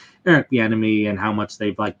with Eric Bieniemy and how much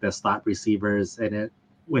they've liked the slot receivers and it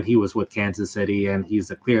when he was with Kansas City, and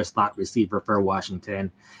he's a clear slot receiver for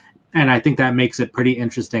Washington. And I think that makes it pretty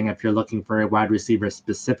interesting if you're looking for a wide receiver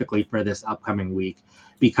specifically for this upcoming week,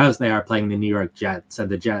 because they are playing the New York Jets, and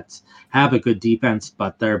the Jets have a good defense,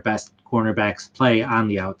 but their best cornerbacks play on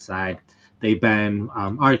the outside. They've been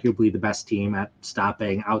arguably the best team at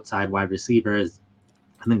stopping outside wide receivers.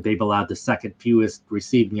 I think they've allowed the second fewest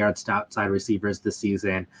receiving yards to outside receivers this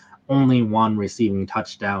season. Only 1 receiving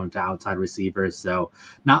touchdown to outside receivers. So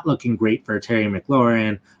not looking great for Terry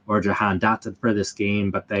McLaurin or Jahan Dotson for this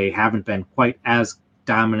game, but they haven't been quite as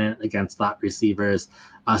dominant against slot receivers.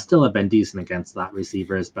 Still have been decent against slot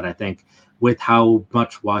receivers, but I think with how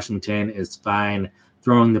much Washington is fine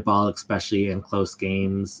throwing the ball, especially in close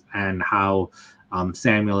games, and how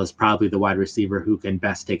Samuel is probably the wide receiver who can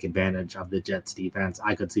best take advantage of the Jets defense.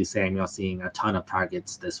 I could see Samuel seeing a ton of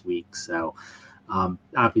targets this week. So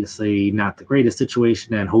obviously not the greatest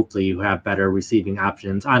situation, and hopefully you have better receiving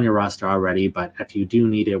options on your roster already. But if you do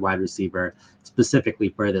need a wide receiver specifically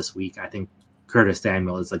for this week, I think Curtis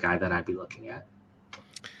Samuel is the guy that I'd be looking at.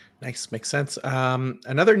 Nice, makes sense.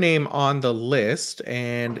 Another name on the list,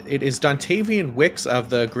 and it is Dontavian Wicks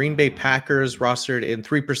of the Green Bay Packers, rostered in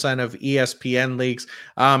 3% of ESPN leagues.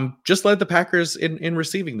 Just led the Packers in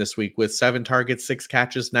receiving this week with 7 targets, 6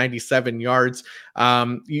 catches, 97 yards.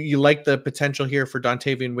 You like the potential here for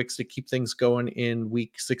Dontavian Wicks to keep things going in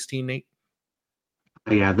week 16, Nate?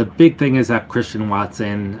 Yeah, the big thing is that Christian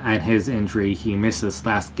Watson and his injury, he missed this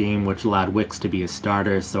last game, which allowed Wicks to be a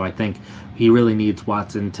starter. So I think he really needs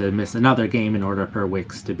Watson to miss another game in order for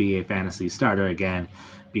Wicks to be a fantasy starter again.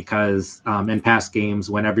 Because in past games,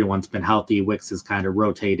 when everyone's been healthy, Wicks has kind of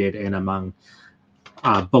rotated in among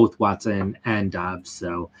both Watson and Dobbs.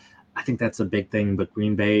 So I think that's a big thing. But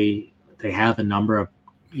Green Bay, they have a number of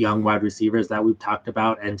young wide receivers that we've talked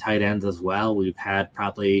about, and tight ends as well. We've had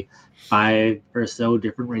probably 5 or so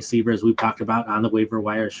different receivers we've talked about on the waiver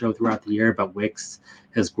wire show throughout the year, but Wicks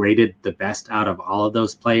has graded the best out of all of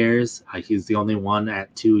those players. He's the only one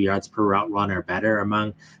at 2 yards per route run or better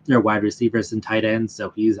among their wide receivers and tight ends.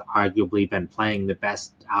 So he's arguably been playing the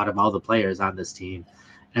best out of all the players on this team,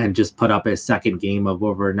 and just put up his second game of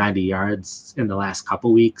over 90 yards in the last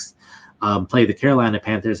couple weeks. Play the Carolina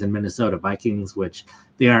Panthers and Minnesota Vikings, which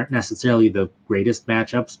they aren't necessarily the greatest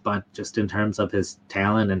matchups, but just in terms of his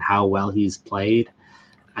talent and how well he's played,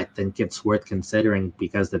 I think it's worth considering,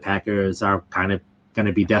 because the Packers are kind of going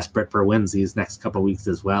to be desperate for wins these next couple weeks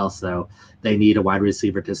as well. So they need a wide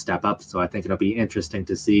receiver to step up. So I think it'll be interesting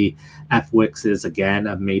to see if Wicks is again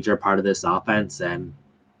a major part of this offense. And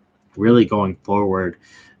really going forward,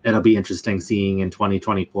 it'll be interesting seeing in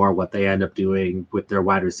 2024 what they end up doing with their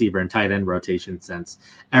wide receiver and tight end rotation, since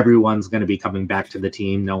everyone's going to be coming back to the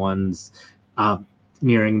team. No one's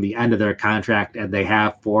nearing the end of their contract, and they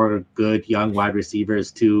have 4 good young wide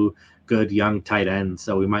receivers, 2 good young tight ends.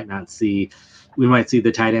 So we might see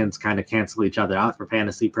the tight ends kind of cancel each other out for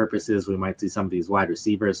fantasy purposes. We might see some of these wide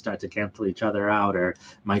receivers start to cancel each other out, or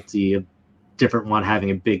might see a different one having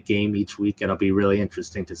a big game each week. It'll be really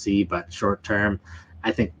interesting to see, but short term,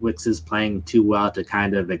 I think Wicks is playing too well to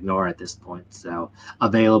kind of ignore at this point. So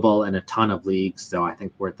available in a ton of leagues. So I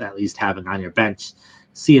think worth at least having on your bench.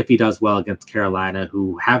 See if he does well against Carolina,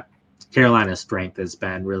 who have Carolina's strength has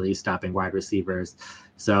been really stopping wide receivers.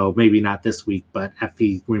 So maybe not this week, but if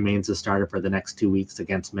he remains a starter for the next 2 weeks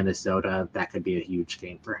against Minnesota, that could be a huge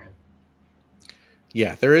game for him.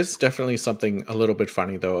 Yeah, there is definitely something a little bit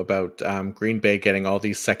funny, though, about Green Bay getting all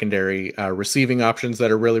these secondary receiving options that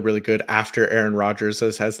are really, really good after Aaron Rodgers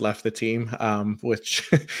has left the team, which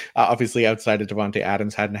obviously outside of Devontae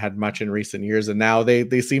Adams hadn't had much in recent years. And now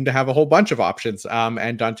they seem to have a whole bunch of options.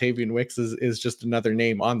 And Dontavian Wicks is just another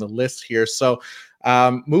name on the list here. So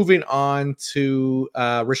moving on to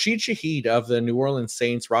Rashid Shaheed of the New Orleans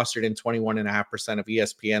Saints, rostered in 21.5% of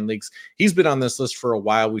ESPN leagues. He's been on this list for a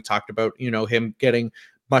while. We talked about, him getting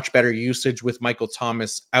much better usage with Michael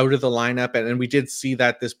Thomas out of the lineup. And we did see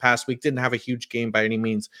that this past week. Didn't have a huge game by any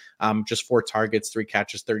means, just 4 targets, 3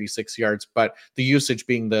 catches, 36 yards. But the usage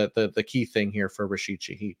being the key thing here for Rashid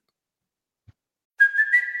Shaheed.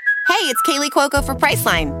 Hey, it's Kaylee Cuoco for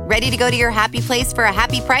Priceline. Ready to go to your happy place for a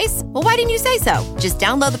happy price? Well, why didn't you say so? Just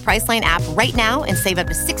download the Priceline app right now and save up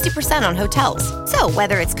to 60% on hotels. So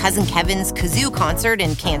whether it's Cousin Kevin's Kazoo concert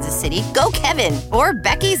in Kansas City, go Kevin, or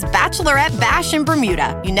Becky's Bachelorette Bash in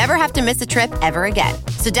Bermuda, you never have to miss a trip ever again.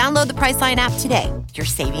 So download the Priceline app today. Your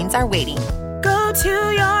savings are waiting. Go to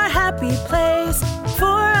your happy place for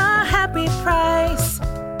a happy price.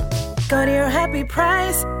 Go to your happy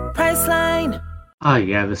price, Priceline.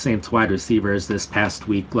 Yeah, the Saints wide receivers this past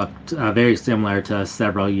week looked very similar to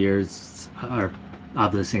several years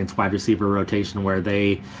of the Saints wide receiver rotation, where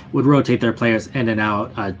they would rotate their players in and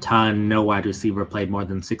out a ton. No wide receiver played more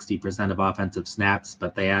than 60% of offensive snaps,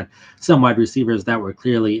 but they had some wide receivers that were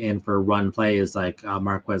clearly in for run plays, like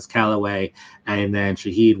Marquez Callaway, and then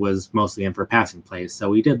Shaheed was mostly in for passing plays.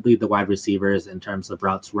 So we did lead the wide receivers in terms of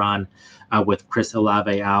routes run, with Chris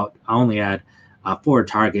Olave out. Only had 4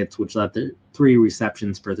 targets, which led to 3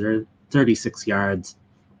 receptions for 36 yards.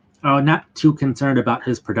 Not too concerned about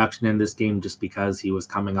his production in this game, just because he was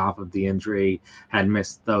coming off of the injury, had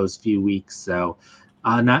missed those few weeks. So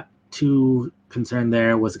not too concerned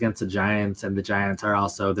there. Was against the Giants, and the Giants are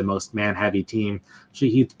also the most man-heavy team.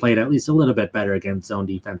 Shaheed's played at least a little bit better against zone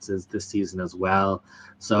defenses this season as well.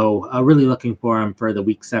 So really looking for him for the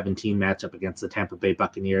Week 17 matchup against the Tampa Bay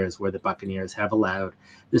Buccaneers, where the Buccaneers have allowed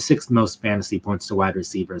the 6th most fantasy points to wide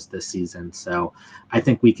receivers this season. So I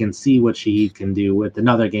think we can see what Shaheed can do with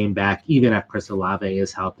another game back. Even if Chris Olave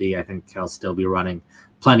is healthy, I think he'll still be running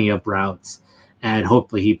plenty of routes. And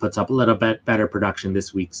hopefully he puts up a little bit better production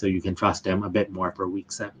this week, so you can trust him a bit more for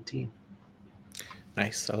Week 17.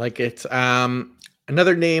 Nice. I like it.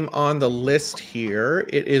 Another name on the list here,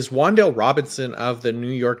 it is Wan'Dale Robinson of the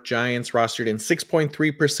New York Giants, rostered in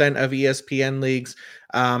 6.3% of ESPN leagues.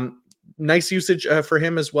 Nice usage for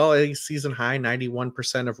him as well. A season high,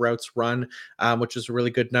 91% of routes run, which is a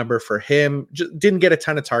really good number for him. Didn't get a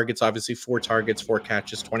ton of targets, obviously 4 targets, 4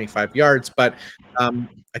 catches, 25 yards. But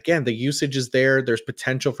again, the usage is there. There's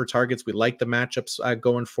potential for targets. We like the matchups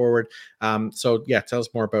going forward. So yeah, tell us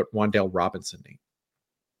more about Wan'Dale Robinson, Nate.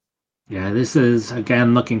 Yeah, this is,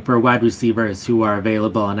 again, looking for wide receivers who are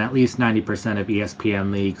available in at least 90% of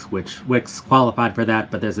ESPN leagues, which Wicks qualified for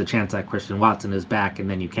that, but there's a chance that Christian Watson is back, and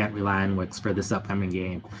then you can't rely on Wicks for this upcoming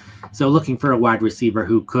game. So looking for a wide receiver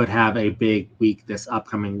who could have a big week this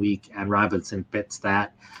upcoming week, and Robinson fits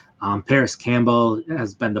that. Paris Campbell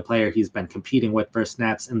has been the player he's been competing with for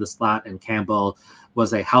snaps in the slot, and Campbell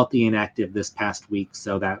was a healthy and active this past week,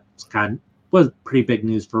 so that was pretty big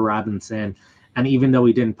news for Robinson. And even though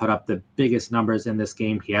he didn't put up the biggest numbers in this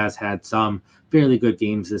game, he has had some fairly good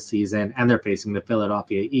games this season, and they're facing the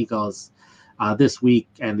Philadelphia Eagles this week,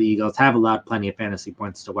 and the Eagles have allowed plenty of fantasy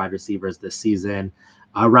points to wide receivers this season.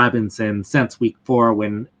 Robinson, since week 4,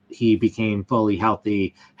 when he became fully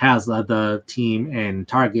healthy, has led the team in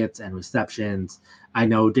targets and receptions. I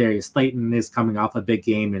know Darius Slayton is coming off a big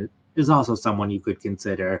game and is also someone you could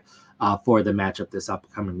consider for the matchup this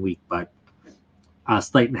upcoming week, but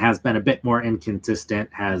Slayton has been a bit more inconsistent,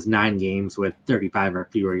 has 9 games with 35 or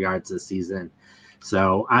fewer yards this season.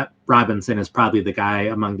 So Robinson is probably the guy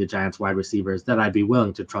among the Giants wide receivers that I'd be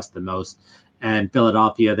willing to trust the most. And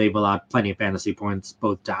Philadelphia, they've allowed plenty of fantasy points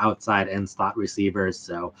both to outside and slot receivers.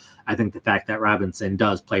 So I think the fact that Robinson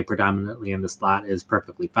does play predominantly in the slot is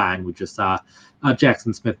perfectly fine. We just saw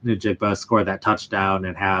Jackson Smith-Njigba score that touchdown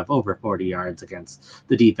and have over 40 yards against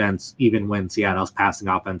the defense, even when Seattle's passing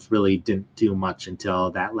offense really didn't do much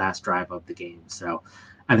until that last drive of the game. So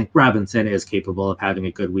I think Robinson is capable of having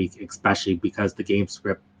a good week, especially because the game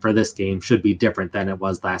script for this game should be different than it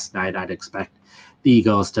was last night. I'd expect the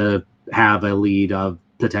Eagles to have a lead of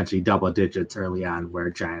potentially double digits early on, where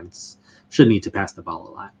Giants should need to pass the ball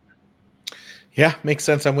a lot. Yeah, makes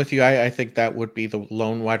sense. I'm with you. I think that would be the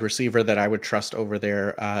lone wide receiver that I would trust over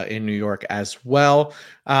there in New York as well.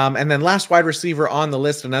 And then last wide receiver on the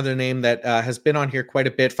list, another name that has been on here quite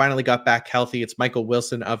a bit, finally got back healthy. It's Michael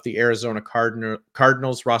Wilson of the Arizona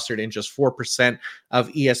Cardinals, rostered in just 4% of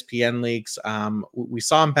ESPN leagues. We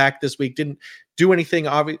saw him back this week. Didn't do anything,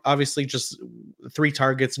 obviously just 3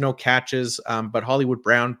 targets, no catches, but Hollywood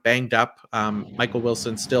Brown banged up. Michael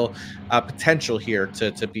Wilson still potential here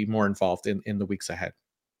to be more involved in the weeks ahead.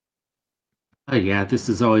 Oh yeah, this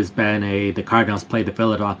has always been the Cardinals play the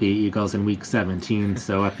Philadelphia Eagles in Week 17.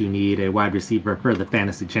 So if you need a wide receiver for the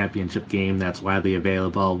fantasy championship game that's widely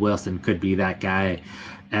available, Wilson could be that guy.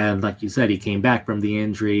 And like you said, he came back from the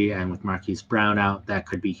injury, and with Marquise Brown out, that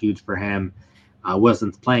could be huge for him.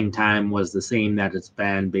 Wilson's playing time was the same that it's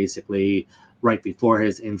been basically right before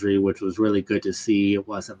his injury, which was really good to see. It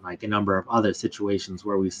wasn't like a number of other situations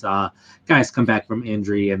where we saw guys come back from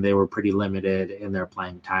injury and they were pretty limited in their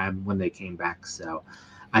playing time when they came back. So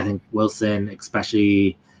I think Wilson,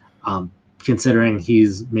 especially considering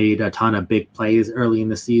he's made a ton of big plays early in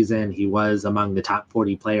the season, he was among the top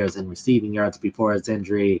 40 players in receiving yards before his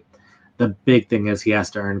injury. The big thing is he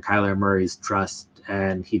has to earn Kyler Murray's trust,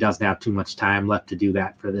 and he doesn't have too much time left to do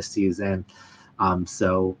that for this season.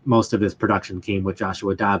 So most of his production came with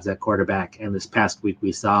Joshua Dobbs at quarterback. And this past week,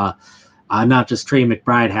 we saw not just Trey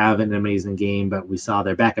McBride have an amazing game, but we saw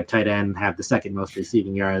their backup tight end have the second most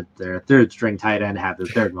receiving yards, their third string tight end have the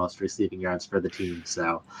third most receiving yards for the team.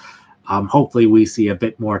 So hopefully we see a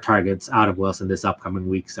bit more targets out of Wilson this upcoming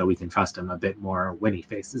week so we can trust him a bit more when he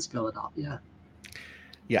faces Philadelphia.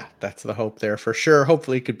 Yeah, that's the hope there for sure.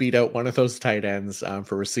 Hopefully he could beat out one of those tight ends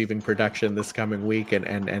for receiving production this coming week and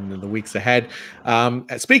in the weeks ahead.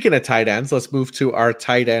 Speaking of tight ends, let's move to our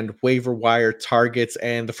tight end waiver wire targets.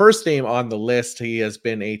 And the first name on the list, he has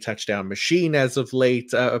been a touchdown machine as of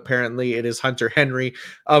late. Apparently it is Hunter Henry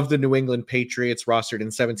of the New England Patriots, rostered in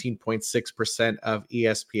 17.6% of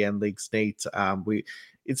ESPN leagues. Nate,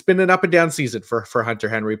 it's been an up and down season for Hunter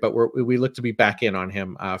Henry, but we look to be back in on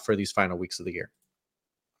him for these final weeks of the year.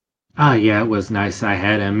 Yeah, it was nice. I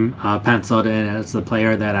had him penciled in as the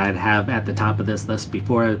player that I'd have at the top of this list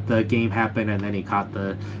before the game happened, and then he caught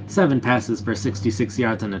the 7 passes for 66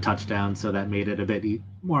 yards and a touchdown, so that made it a bit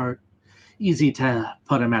more easy to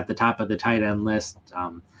put him at the top of the tight end list.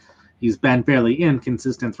 He's been fairly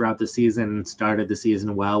inconsistent throughout the season, started the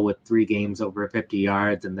season well with 3 games over 50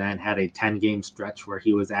 yards, and then had a 10-game stretch where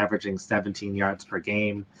he was averaging 17 yards per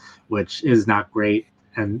game, which is not great.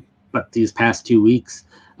 But these past 2 weeks,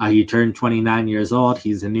 he turned 29 years old.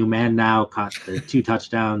 He's a new man now, caught the 2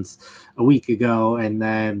 touchdowns a week ago, and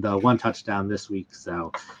then the 1 touchdown this week.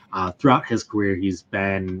 So throughout his career, he's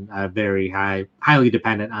been very highly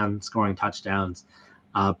dependent on scoring touchdowns.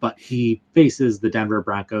 But he faces the Denver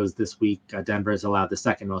Broncos this week. Denver's allowed the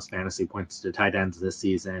second most fantasy points to tight ends this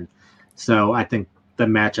season. So I think the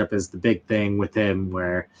matchup is the big thing with him,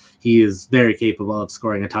 where he is very capable of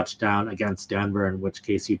scoring a touchdown against Denver, in which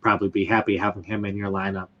case you'd probably be happy having him in your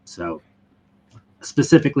lineup. So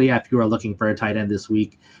specifically, if you are looking for a tight end this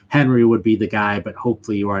week, Henry would be the guy, but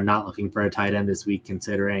hopefully you are not looking for a tight end this week,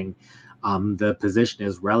 considering the position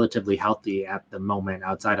is relatively healthy at the moment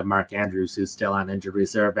outside of Mark Andrews, who's still on injured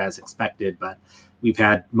reserve as expected, but we've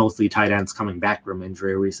had mostly tight ends coming back from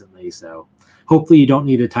injury recently. So hopefully you don't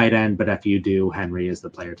need a tight end, but if you do, Henry is the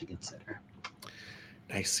player to consider.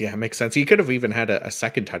 Nice. Yeah, makes sense. He could have even had a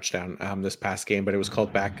second touchdown this past game, but it was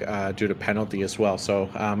called back due to penalty as well. So,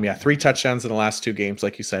 3 touchdowns in the last 2 games.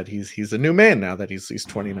 Like you said, he's a new man now that he's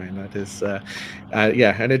 29. That is,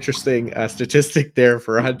 an interesting statistic there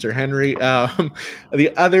for Hunter Henry.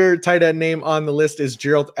 The other tight end name on the list is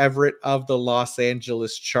Gerald Everett of the Los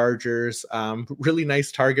Angeles Chargers. Really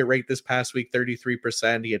nice target rate this past week,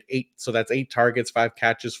 33%. He had 8, so that's 8 targets, 5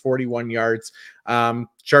 catches, 41 yards.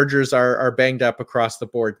 Chargers are banged up across the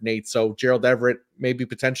board, Nate. So Gerald Everett maybe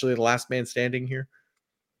potentially the last man standing here.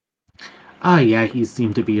 Yeah, he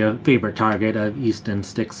seemed to be a favorite target of Easton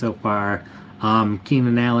Stick so far.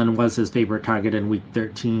 Keenan Allen was his favorite target in week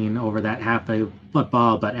 13 over that half of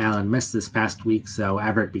football, but Allen missed this past week, so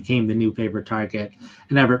Everett became the new favorite target.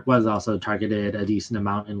 And Everett was also targeted a decent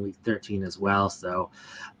amount in week 13 as well. So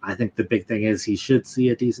I think the big thing is he should see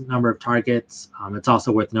a decent number of targets. It's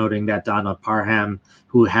also worth noting that Donald Parham,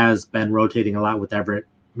 who has been rotating a lot with Everett,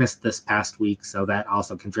 missed this past week, so that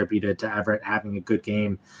also contributed to Everett having a good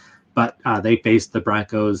game. But they faced the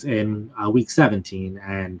Broncos in week 17,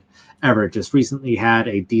 and Everett just recently had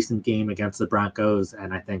a decent game against the Broncos,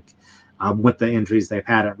 and I think with the injuries they've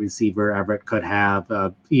had at receiver, Everett could have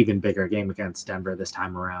an even bigger game against Denver this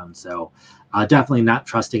time around. So definitely not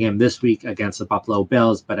trusting him this week against the Buffalo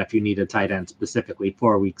Bills, but if you need a tight end specifically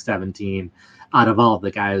for week 17, out of all of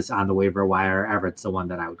the guys on the waiver wire, Everett's the one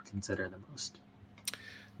that I would consider the most.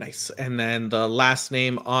 Nice. And then the last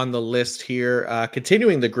name on the list here,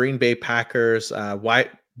 continuing the Green Bay Packers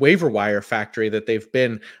waiver wire factory that they've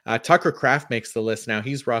been, Tucker Kraft makes the list now.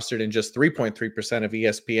 He's rostered in just 3.3% of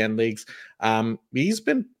ESPN leagues. He's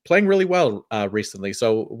been playing really well recently.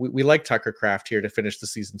 So we like Tucker Kraft here to finish the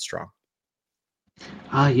season strong.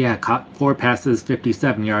 Yeah, caught 4 passes,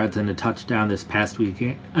 57 yards, and a touchdown this past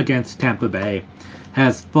week against Tampa Bay.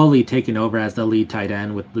 Has fully taken over as the lead tight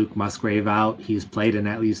end with Luke Musgrave out. He's played in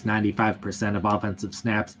at least 95% of offensive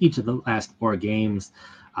snaps each of the last 4 games.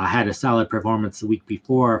 Had a solid performance the week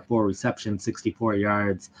before, 4 receptions, 64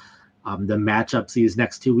 yards. The matchups these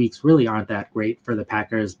next 2 weeks really aren't that great for the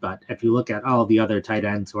Packers, but if you look at all the other tight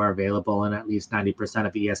ends who are available in at least 90%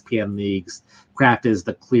 of ESPN leagues, Kraft is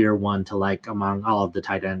the clear one to like among all of the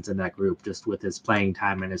tight ends in that group, just with his playing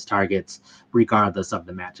time and his targets, regardless of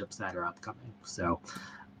the matchups that are upcoming. So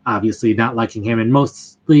obviously not liking him in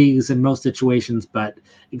most leagues in most situations, but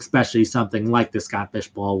especially something like the Scott Fish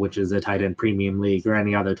Bowl, which is a tight end premium league, or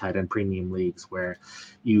any other tight end premium leagues where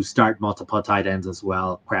you start multiple tight ends as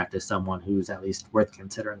well. Kraft is someone who's at least worth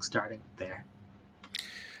considering starting there.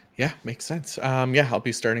 Yeah, makes sense. Yeah, I'll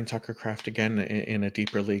be starting Tucker Kraft again in a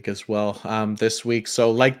deeper league as well this week. So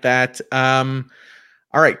like that.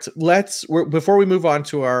 All right, before we move on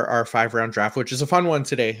to our 5-round draft, which is a fun one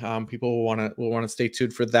today. People will want to stay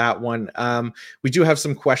tuned for that one. We do have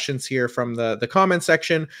some questions here from the comment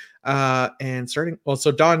section. And starting, well,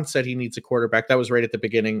 so Don said he needs a quarterback. That was right at the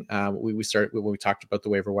beginning. We started when we talked about the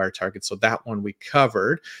waiver wire target. So that one we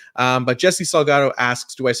covered. But Jesse Salgado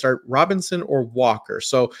asks, do I start Robinson or Walker?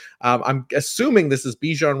 So I'm assuming this is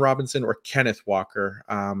Bijan Robinson or Kenneth Walker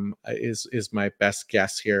is my best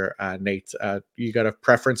guess here. Nate, you got a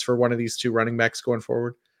preference for one of these two running backs going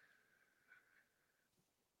forward?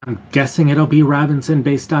 I'm guessing it'll be Robinson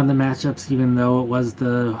based on the matchups, even though it was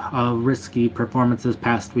the risky performance this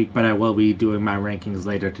past week. But I will be doing my rankings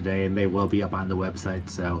later today, and they will be up on the website.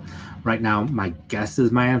 So right now, my guess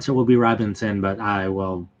is my answer will be Robinson, but I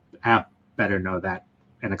will better know that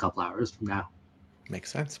in a couple hours from now.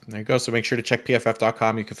 Makes sense. There you go. So make sure to check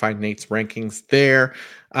pff.com. You can find Nate's rankings there.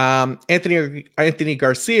 Anthony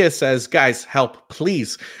Garcia says, guys, help,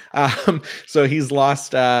 please. So he's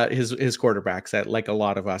lost his quarterbacks at, like a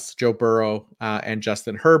lot of us, Joe Burrow and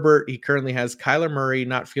Justin Herbert. He currently has Kyler Murray,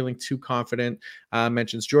 not feeling too confident.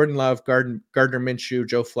 Mentions Jordan Love, Gardner Minshew,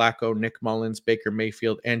 Joe Flacco, Nick Mullins, Baker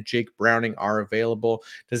Mayfield, and Jake Browning are available.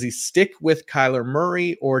 Does he stick with Kyler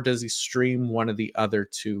Murray, or does he stream one of the other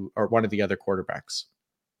two or one of the other quarterbacks?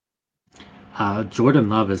 Jordan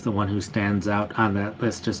Love is the one who stands out on that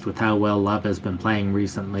list just with how well Love has been playing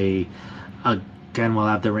recently. Again, we'll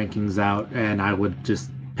have the rankings out, and I would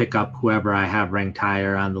just pick up whoever I have ranked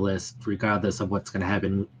higher on the list, regardless of what's going to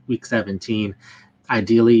happen in week 17.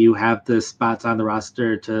 Ideally, you have the spots on the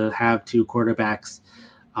roster to have 2 quarterbacks.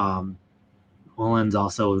 Mullins,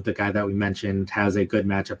 also the guy that we mentioned, has a good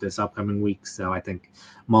matchup this upcoming week, so I think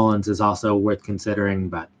Mullins is also worth considering,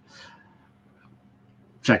 but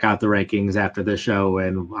check out the rankings after the show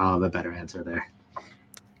and I'll have a better answer there.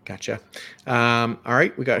 Gotcha. All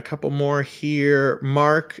right, we got a couple more here.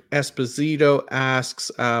 Mark Esposito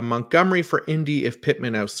asks Montgomery for Indy if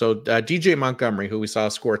Pittman out. So DJ Montgomery, who we saw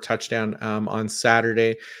score a touchdown on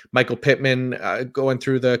Saturday. Michael Pittman going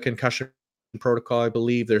through the concussion protocol. I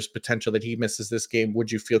believe there's potential that he misses this game.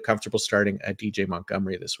 Would you feel comfortable starting a DJ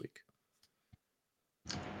Montgomery this week?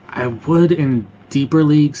 I would in deeper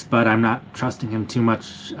leagues, but I'm not trusting him too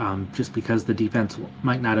much just because the defense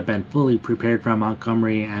might not have been fully prepared for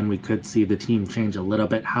Montgomery, and we could see the team change a little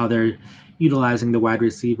bit how they're utilizing the wide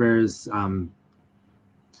receivers.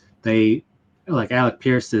 Like Alec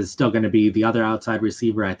Pierce is still going to be the other outside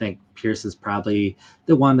receiver. I think Pierce is probably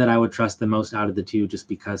the one that I would trust the most out of the two just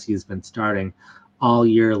because he's been starting all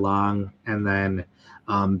year long. And then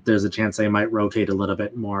there's a chance they might rotate a little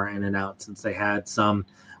bit more in and out since they had some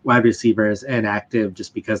wide receivers inactive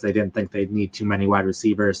just because they didn't think they'd need too many wide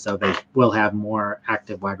receivers. So they will have more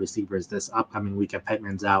active wide receivers this upcoming week if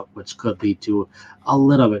Pittman's out, which could lead to a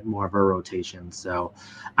little bit more of a rotation. So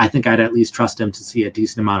I think I'd at least trust him to see a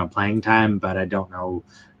decent amount of playing time, but I don't know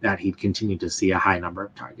that he'd continue to see a high number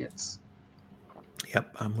of targets.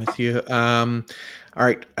 Yep, I'm with you. All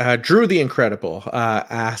right. Drew the Incredible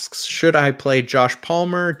asks, should I play Josh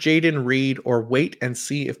Palmer, Jaden Reed, or wait and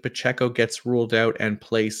see if Pacheco gets ruled out and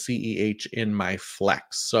play CEH in my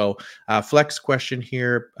flex? So flex question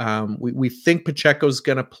here. We think Pacheco's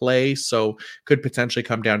going to play, so could potentially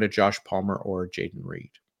come down to Josh Palmer or Jaden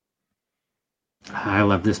Reed. I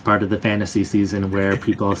love this part of the fantasy season where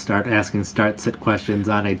people start asking start-sit questions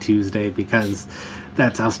on a Tuesday because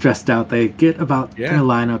that's how stressed out they get about their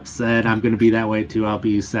lineups, and I'm going to be that way too. I'll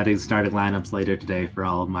be setting starting lineups later today for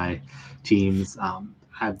all of my teams.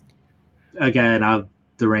 The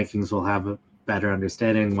rankings will have better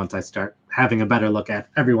understanding once I start having a better look at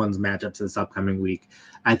everyone's matchups this upcoming week.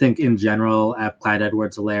 I think in general, if Clyde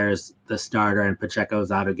Edwards-Helaire is the starter and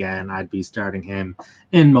Pacheco's out again, I'd be starting him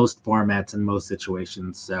in most formats and most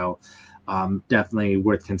situations. So definitely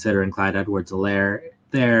worth considering Clyde Edwards-Helaire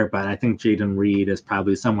there, but I think Jaden Reed is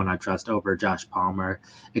probably someone I trust over Josh Palmer,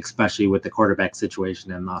 especially with the quarterback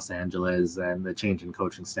situation in Los Angeles and the change in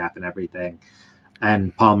coaching staff and everything.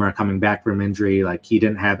 And Palmer coming back from injury, like he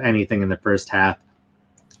didn't have anything in the first half.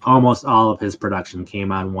 Almost all of his production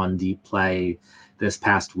came on one deep play this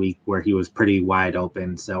past week where he was pretty wide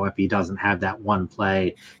open. So if he doesn't have that one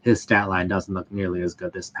play, his stat line doesn't look nearly as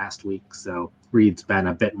good this past week. So Reed's been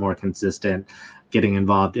a bit more consistent, getting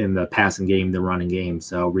involved in the passing game, the running game.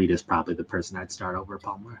 So Reed is probably the person I'd start over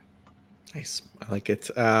Palmer. Nice. I like it.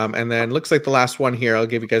 And then looks like the last one here, I'll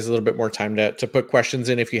give you guys a little bit more time to put questions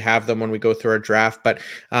in if you have them when we go through our draft. But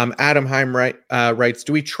Adam Heim writes,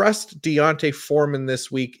 do we trust Deontay Foreman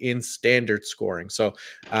this week in standard scoring? So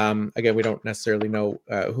again, we don't necessarily know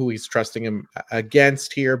who he's trusting him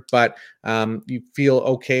against here, but you feel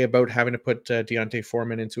okay about having to put Deontay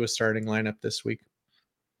Foreman into a starting lineup this week?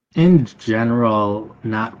 In general,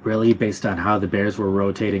 not really, based on how the Bears were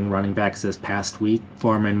rotating running backs this past week.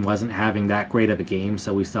 Foreman wasn't having that great of a game,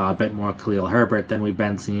 so we saw a bit more Khalil Herbert than we've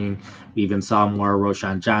been seeing. We even saw more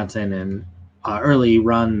Roshan Johnson in early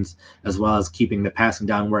runs, as well as keeping the passing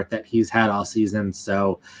down work that he's had all season.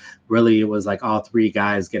 So really, it was like all three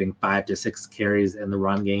guys getting 5 to 6 carries in the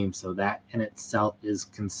run game, so that in itself is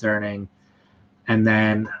concerning. And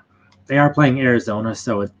then they are playing Arizona,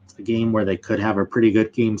 so it's a game where they could have a pretty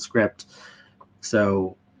good game script.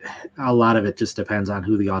 So a lot of it just depends on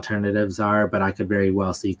who the alternatives are, but I could very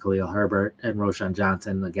well see Khalil Herbert and Roshan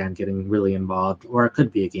Johnson again getting really involved, or it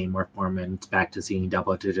could be a game where Foreman's back to seeing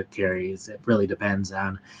double-digit carries. It really depends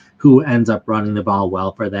on who ends up running the ball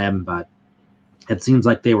well for them, but it seems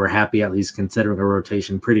like they were happy, at least considering a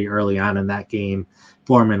rotation pretty early on in that game.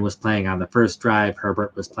 Foreman was playing on the first drive.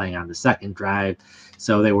 Herbert was playing on the second drive.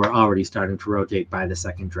 So they were already starting to rotate by the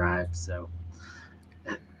second drive. So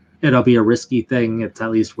it'll be a risky thing. It's at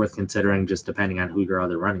least worth considering just depending on who your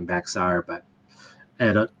other running backs are, but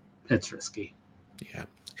it's risky.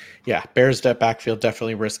 Yeah. Bears backfield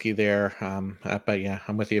definitely risky there. But yeah,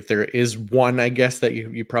 I'm with you. If there is one, I guess that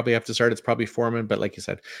you probably have to start, it's probably Foreman. But like you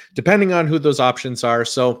said, depending on who those options are.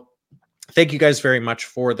 So thank you guys very much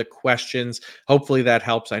for the questions. Hopefully that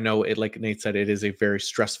helps. I know it, like Nate said, it is a very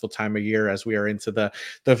stressful time of year as we are into the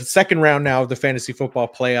second round now of the fantasy football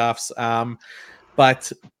playoffs.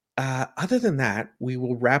 But other than that, we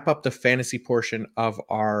will wrap up the fantasy portion of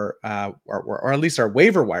our, or at least our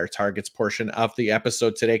waiver wire targets portion of the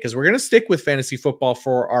episode today, because we're going to stick with fantasy football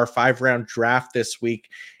for our 5-round draft this week.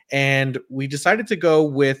 And we decided to go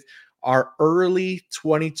with our early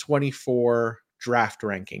 2024 draft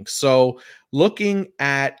ranking. So looking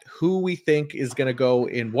at who we think is going to go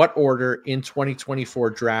in what order in 2024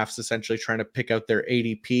 drafts, essentially trying to pick out their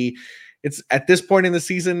ADP. It's at this point in the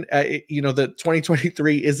season, the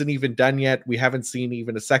 2023 isn't even done yet. We haven't seen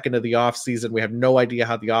even a second of the offseason. We have no idea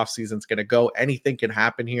how the offseason is going to go. Anything can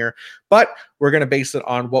happen here, but we're going to base it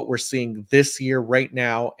on what we're seeing this year right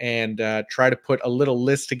now and try to put a little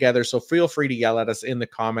list together. So feel free to yell at us in the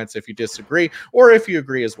comments if you disagree, or if you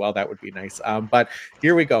agree as well. That would be nice. But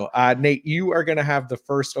here we go. Nate, you are going to have the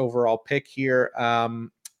first overall pick here.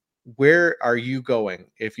 Where are you going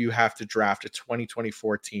if you have to draft a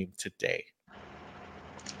 2024 team today?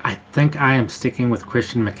 I think I am sticking with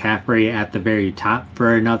Christian McCaffrey at the very top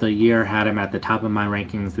for another year. Had him at the top of my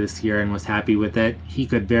rankings this year and was happy with it. He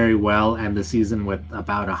could very well end the season with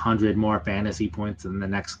about 100 more fantasy points than the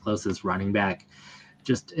next closest running back.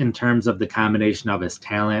 Just in terms of the combination of his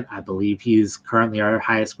talent, I believe he's currently our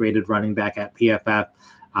highest graded running back at PFF.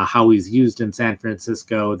 How he's used in San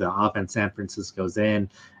Francisco, the offense San Francisco's in.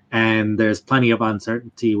 And there's plenty of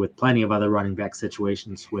uncertainty with plenty of other running back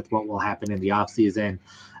situations with what will happen in the offseason.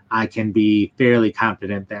 I can be fairly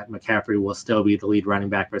confident that McCaffrey will still be the lead running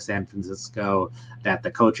back for San Francisco, that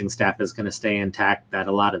the coaching staff is going to stay intact, that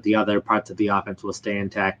a lot of the other parts of the offense will stay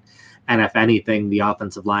intact. And if anything, the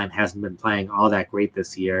offensive line hasn't been playing all that great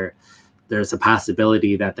this year. There's a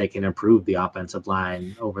possibility that they can improve the offensive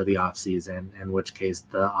line over the offseason, in which case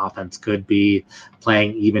the offense could be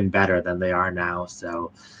playing even better than they are now.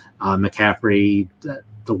 So McCaffrey,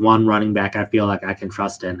 the one running back I feel like I can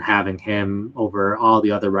trust in, having him over all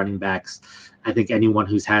the other running backs. I think anyone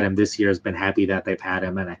who's had him this year has been happy that they've had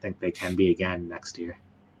him, and I think they can be again next year.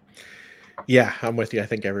 Yeah, I'm with you. I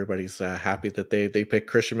think everybody's happy that they picked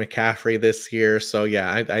Christian McCaffrey this year. So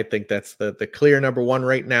yeah, I think that's the clear number one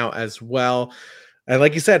right now as well. And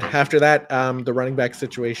like you said, after that, the running back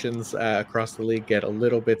situations across the league get a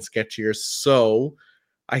little bit sketchier. So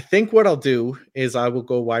I think what I'll do is I will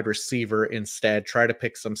go wide receiver instead, try to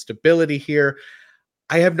pick some stability here.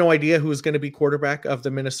 I have no idea who's going to be quarterback of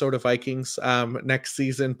the Minnesota Vikings next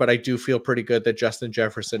season, but I do feel pretty good that Justin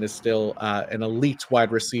Jefferson is still an elite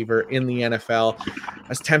wide receiver in the NFL. I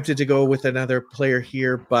was tempted to go with another player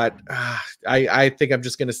here, but I think I'm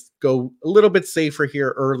just going to go a little bit safer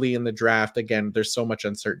here early in the draft. Again, there's so much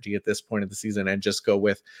uncertainty at this point of the season, and just go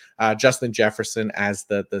with Justin Jefferson as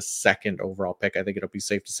the second overall pick. I think it'll be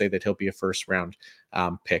safe to say that he'll be a first round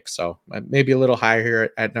pick. So maybe a little higher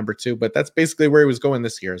here at number 2, but that's basically where he was going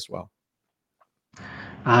this year as well.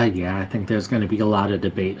 Yeah, I think there's going to be a lot of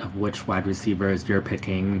debate of which wide receivers you're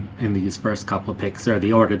picking in these first couple of picks, or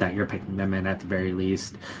the order that you're picking them in at the very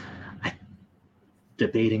least. I'm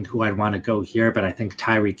debating who I'd want to go here, but I think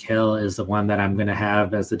Tyreek Hill is the one that I'm going to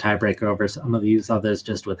have as the tiebreaker over some of these others,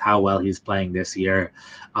 just with how well he's playing this year.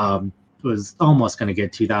 Was almost going to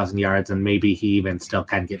get 2,000 yards, and maybe he even still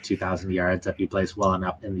can get 2,000 yards if he plays well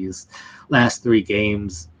enough in these last 3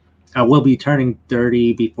 games. Will be turning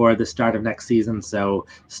 30 before the start of next season, so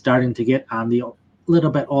starting to get on the little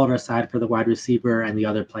bit older side for the wide receiver, and the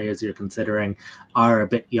other players you're considering are a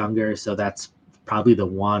bit younger, so that's probably the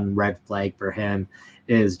one red flag for him,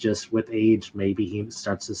 is just with age, maybe he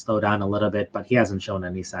starts to slow down a little bit, but he hasn't shown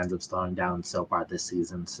any signs of slowing down so far this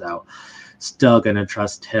season. So still going to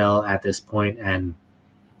trust Hill at this point. And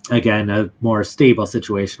again, a more stable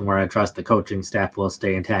situation where I trust the coaching staff will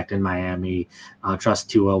stay intact in Miami. Trust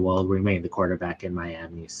Tua will remain the quarterback in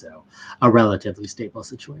Miami. So a relatively stable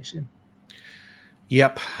situation.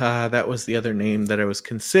 Yep. That was the other name that I was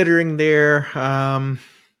considering there.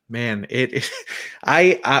 Man,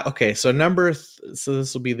 okay. So so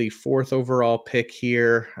this will be the 4th overall pick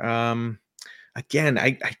here. Again,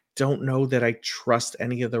 I don't know that I trust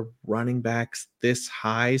any of the running backs this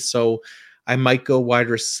high, so I might go wide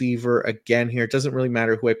receiver again here. It doesn't really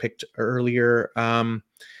matter who I picked earlier.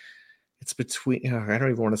 It's between, I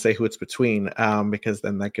don't even want to say who it's between, because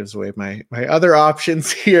then that gives away my other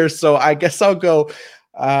options here. So I guess I'll go,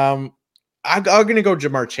 I'm going to go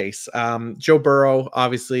Jamar Chase. Joe Burrow,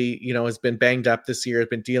 obviously, has been banged up this year, has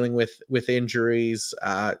been dealing with injuries.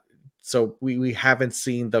 So we haven't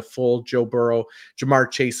seen the full Joe Burrow, Jamar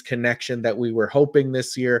Chase connection that we were hoping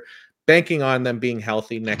this year. Banking on them being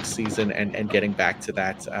healthy next season and getting back to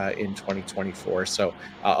that in 2024. So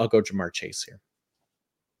I'll go Jamar Chase here.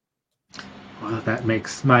 Well, that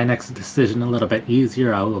makes my next decision a little bit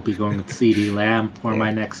easier. I will be going with CeeDee Lamb for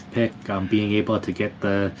my next pick. Being able to get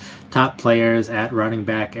the top players at running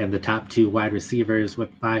back and the top 2 wide receivers with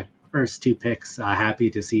my first 2 picks. Happy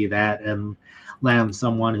to see that. And Lamb,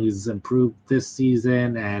 someone who's improved this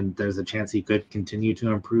season, and there's a chance he could continue to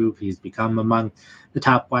improve. He's become among the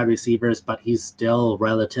top wide receivers, but he's still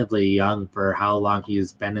relatively young for how long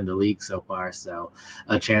he's been in the league so far. So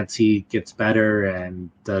a chance he gets better, and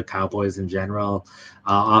the Cowboys in general,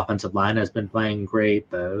 offensive line has been playing great.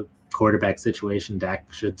 The quarterback situation, Dak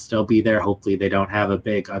should still be there. Hopefully they don't have a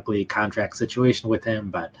big, ugly contract situation with him,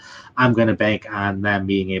 but I'm going to bank on them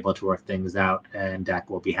being able to work things out, and Dak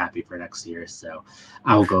will be happy for next year. So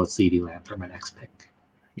I'll go with CeeDee Lamb for my next pick.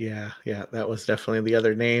 Yeah, that was definitely the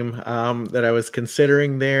other name that I was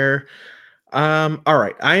considering there. All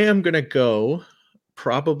right, I am going to go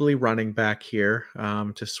probably running back here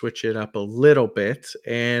to switch it up a little bit,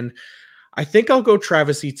 and I think I'll go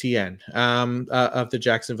Travis Etienne of the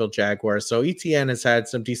Jacksonville Jaguars. So Etienne has had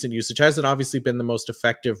some decent usage, hasn't obviously been the most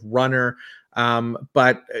effective runner,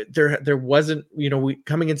 but there wasn't,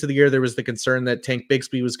 coming into the year, there was the concern that Tank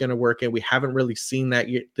Bigsby was going to work, and we haven't really seen that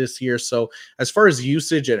this year. So as far as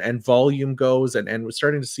usage and volume goes, and we're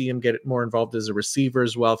starting to see him get more involved as a receiver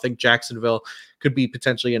as well. I think Jacksonville could be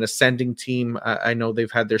potentially an ascending team. I know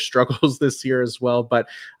they've had their struggles this year as well, but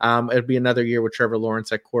it'd be another year with Trevor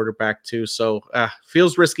Lawrence at quarterback too. So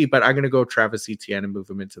feels risky, but I'm going to go Travis Etienne and move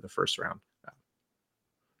him into the first round.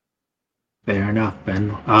 Fair enough,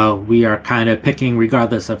 Ben. We are kind of picking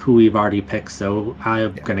regardless of who we've already picked, so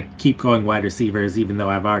I'm going to keep going wide receivers, even though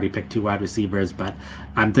I've already picked 2 wide receivers, but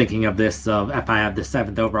I'm thinking of this, if I have the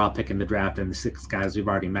 7th overall pick in the draft and the 6 guys we've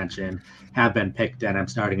already mentioned have been picked and I'm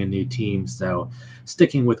starting a new team. So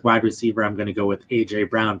sticking with wide receiver, I'm going to go with A.J.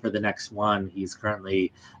 Brown for the next one. He's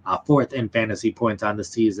currently 4th in fantasy points on the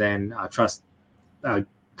season.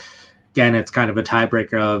 Again, it's kind of a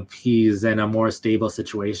tiebreaker of he's in a more stable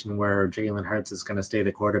situation where Jalen Hurts is going to stay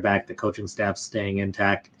the quarterback, the coaching staff's staying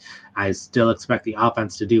intact. I still expect the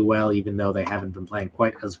offense to do well, even though they haven't been playing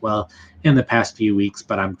quite as well in the past few weeks,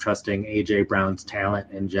 but I'm trusting A.J. Brown's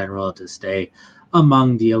talent in general to stay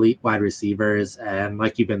among the elite wide receivers. And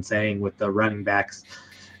like you've been saying with the running backs,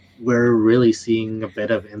 we're really seeing a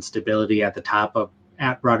bit of instability at the top of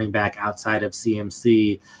at running back outside of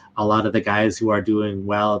CMC. A lot of the guys who are doing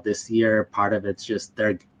well this year, part of it's just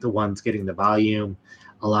they're the ones getting the volume.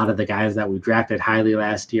 A lot of the guys that we drafted highly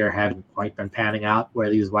last year haven't quite been panning out, where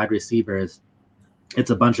these wide receivers,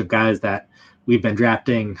 it's a bunch of guys that we've been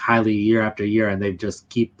drafting highly year after year, and they just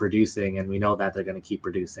keep producing, and we know that they're going to keep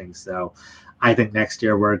producing. So I think next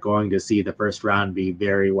year we're going to see the first round be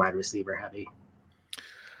very wide receiver heavy.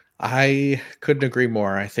 I couldn't agree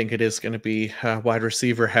more. I think it is going to be wide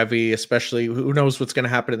receiver heavy, especially who knows what's going to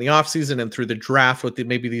happen in the offseason and through the draft with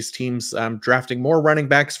maybe these teams drafting more running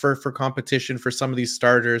backs for competition for some of these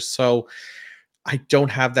starters. So I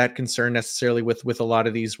don't have that concern necessarily with a lot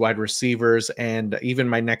of these wide receivers. And even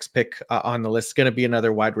my next pick on the list is going to be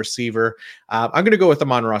another wide receiver. I'm going to go with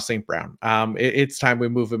Amon-Ra St. Brown. It's time we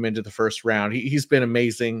move him into the first round. He's been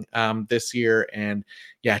amazing this year. And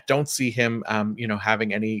yeah, don't see him,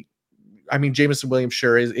 having any. I mean, Jameson Williams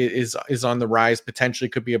sure is on the rise, potentially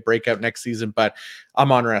could be a breakout next season, but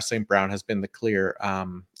Amon-Ra St. Brown has been the clear,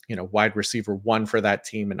 wide receiver one for that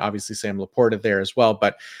team. And obviously Sam Laporta there as well,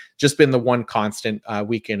 but just been the one constant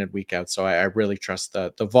week in and week out. So I really trust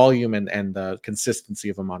the volume and the consistency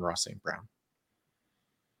of Amon-Ra St. Brown.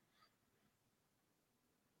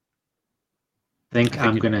 I think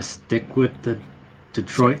I'm going to stick with the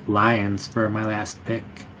Detroit Lions for my last pick.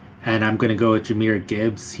 And I'm going to go with Jahmyr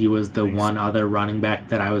Gibbs. He was the one other running back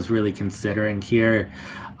that I was really considering here.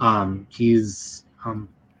 He's,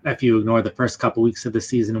 if you ignore the first couple weeks of the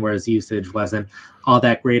season where his usage wasn't all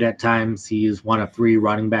that great at times, he's one of 3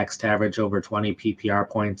 running backs to average over 20 PPR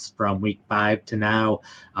points from week 5 to now.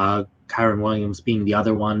 Kyron Williams being the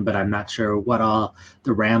other one, but I'm not sure what all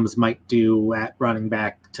the Rams might do at running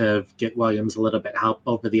back to get Williams a little bit help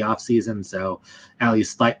over the offseason. So at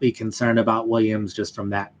least slightly concerned about Williams just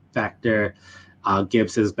from that factor.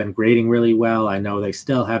 Gibbs has been grading really well. I know they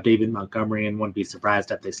still have David Montgomery and wouldn't be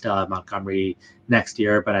surprised if they still have Montgomery next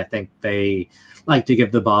year, but I think they like to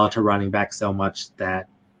give the ball to running back so much that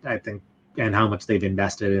I think, and how much they've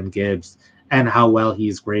invested in Gibbs and how well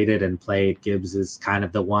he's graded and played, Gibbs is kind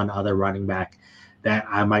of the one other running back that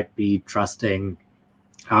I might be trusting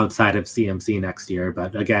outside of CMC next year.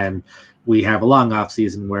 But again, we have a long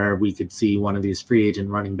offseason where we could see one of these free agent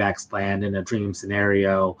running backs land in a dream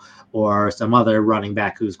scenario, or some other running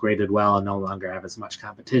back who's graded well and no longer have as much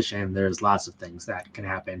competition. There's lots of things that can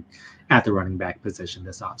happen at the running back position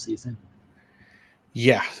this offseason.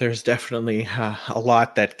 Yeah, there's definitely a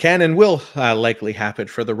lot that can and will likely happen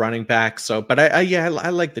for the running back. So, but I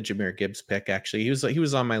like the Jahmyr Gibbs pick. Actually, he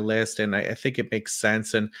was on my list, and I think it makes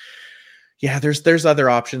sense. And yeah, there's other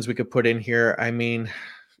options we could put in here. I mean,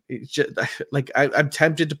 it's just, like I'm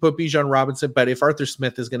tempted to put Bijan Robinson, but if Arthur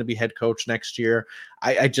Smith is going to be head coach next year,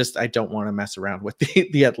 I don't want to mess around with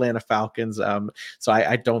the Atlanta Falcons. So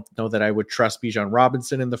I don't know that I would trust Bijan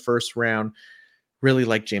Robinson in the first round. Really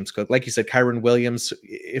like James Cook. Like you said, Kyron Williams,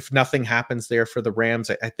 if nothing happens there for the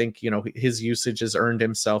Rams, I think, his usage has earned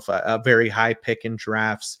himself a very high pick in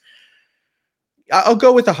drafts. I'll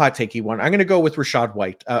go with the hot takey one. I'm going to go with Rachaad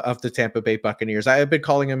White of the Tampa Bay Buccaneers. I have been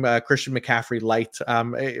calling him Christian McCaffrey light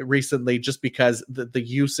recently, just because the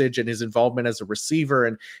usage and his involvement as a receiver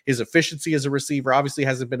and his efficiency as a receiver obviously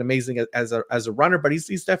hasn't been amazing as a runner, but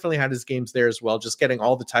he's definitely had his games there as well. Just getting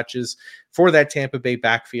all the touches for that Tampa Bay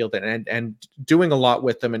backfield and doing a lot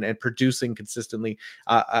with them and producing consistently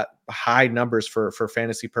high numbers for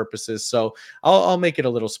fantasy purposes. So I'll make it a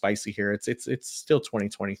little spicy here. It's still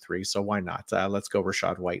 2023, so why not? Let's go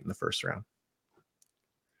Rachaad White in the first round.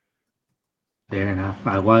 Fair enough.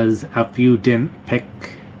 If you didn't pick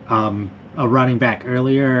a running back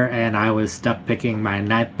earlier, and I was stuck picking my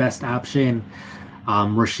ninth best option,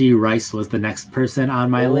 Rashee Rice was the next person on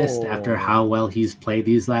my list after how well he's played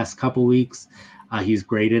these last couple weeks. He's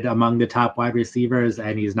graded among the top wide receivers,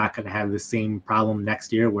 and he's not going to have the same problem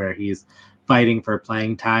next year where he's fighting for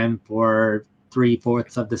playing time for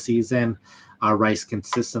 3/4 of the season. Rice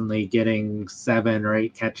consistently getting 7 or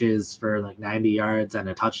 8 catches for like 90 yards and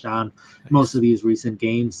a touchdown most of these recent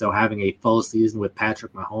games. So having a full season with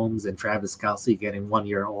Patrick Mahomes and Travis Kelce getting 1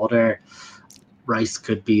 year older, Rice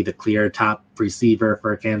could be the clear top receiver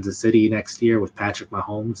for Kansas City next year with Patrick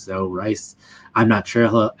Mahomes. So Rice, I'm not sure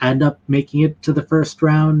he'll end up making it to the first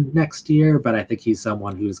round next year, but I think he's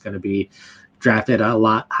someone who's going to be drafted a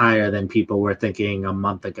lot higher than people were thinking a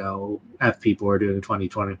month ago, if people were doing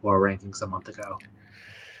 2024 rankings a month ago.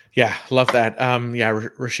 Yeah, love that.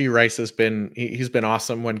 Rashee Rice has been he's been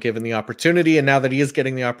awesome when given the opportunity, and now that he is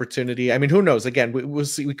getting the opportunity, I mean, who knows? Again, we'll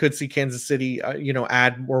see. We could see Kansas City,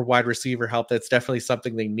 add more wide receiver help. That's definitely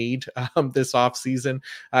something they need this offseason,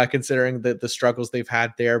 considering the struggles they've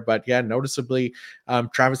had there. But yeah, noticeably,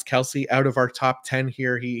 Travis Kelce out of our top 10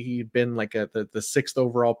 here. He'd been like the sixth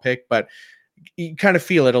overall pick, but you kind of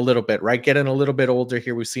feel it a little bit, right? Getting a little bit older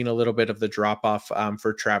here. We've seen a little bit of the drop off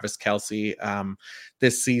for Travis Kelce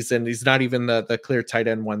this season. He's not even the clear tight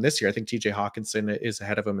end one this year. I think TJ Hawkinson is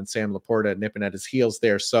ahead of him, and Sam Laporta nipping at his heels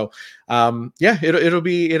there. So it'll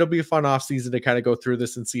be a fun off season to kind of go through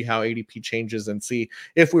this and see how ADP changes and see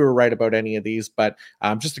if we were right about any of these. But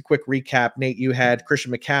just a quick recap. Nate, you had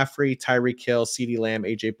Christian McCaffrey, Tyreek Hill, CeeDee Lamb,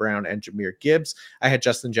 AJ Brown, and Jahmyr Gibbs. I had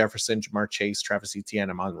Justin Jefferson, Jamar Chase, Travis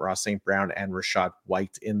Etienne, Amon-Ra St. Brown, and Rashad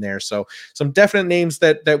White in there. So some definite names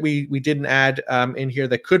that we didn't add in here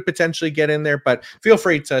that could potentially get in there, but feel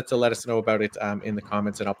free to let us know about it in the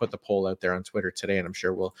comments, and I'll put the poll out there on Twitter today, and I'm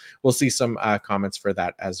sure we'll see some comments for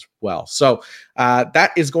that as well. So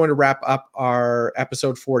that is going to wrap up our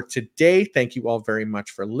episode for today. Thank you all very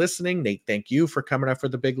much for listening. Nate, thank you for coming up for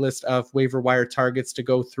the big list of waiver wire targets to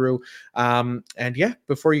go through. And yeah,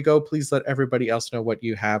 before you go, please let everybody else know what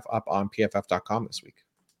you have up on pff.com this week.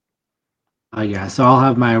 Yeah, so I'll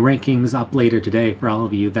have my rankings up later today for all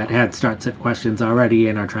of you that had start set questions already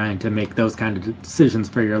and are trying to make those kind of decisions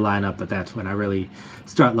for your lineup. But that's when I really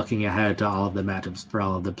start looking ahead to all of the matchups for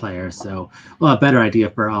all of the players. So we'll have a better idea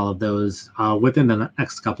for all of those within the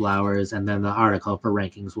next couple hours. And then the article for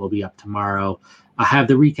rankings will be up tomorrow. I have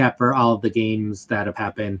the recap for all of the games that have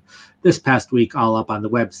happened this past week all up on the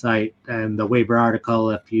website, and the waiver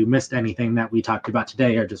article. If you missed anything that we talked about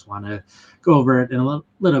today or just want to go over it in a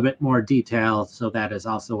little bit more detail, so that is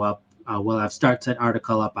also up. We'll have start set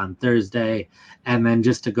article up on Thursday, and then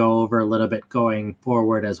just to go over a little bit going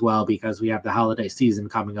forward as well, because we have the holiday season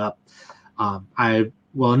coming up. I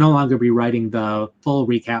will no longer be writing the full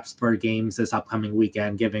recaps for games this upcoming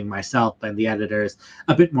weekend, giving myself and the editors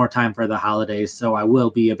a bit more time for the holidays. So I will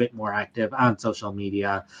be a bit more active on social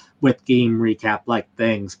media with game recap like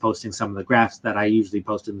things, posting some of the graphs that I usually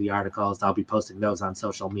post in the articles. I'll be posting those on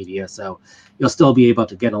social media. So you'll still be able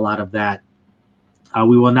to get a lot of that.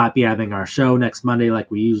 We will not be having our show next Monday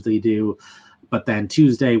like we usually do. But then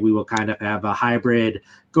Tuesday, we will kind of have a hybrid,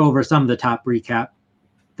 go over some of the top recap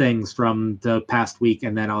things from the past week,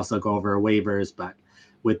 and then also go over waivers. But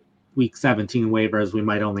with week 17 waivers, we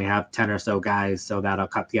might only have 10 or so guys, so that'll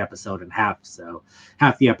cut the episode in half. So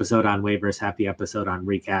half the episode on waivers, half the episode on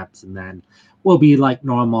recaps, and then we'll be like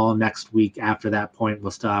normal next week. After that point,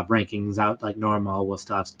 we'll still have rankings out like normal. We'll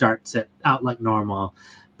still have start sit out like normal.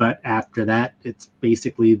 But after that, it's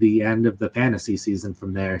basically the end of the fantasy season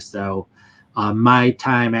from there. So my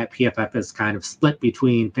time at PFF is kind of split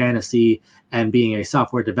between fantasy and being a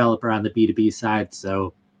software developer on the B2B side.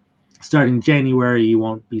 So starting January, you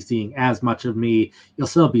won't be seeing as much of me. You'll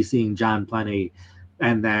still be seeing John plenty.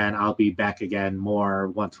 And then I'll be back again more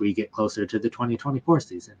once we get closer to the 2024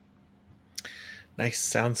 season. Nice.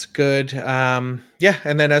 Sounds good. Yeah.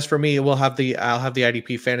 And then as for me, I'll have the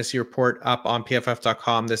IDP fantasy report up on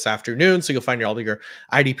pff.com this afternoon. So you'll find all your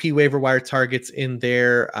IDP waiver wire targets in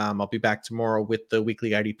there. I'll be back tomorrow with the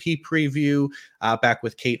weekly IDP preview, back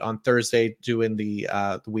with Kate on Thursday doing the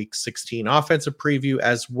week 16 offensive preview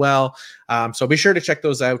as well. So be sure to check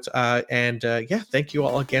those out. And thank you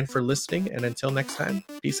all again for listening. And until next time,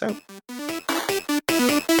 peace out.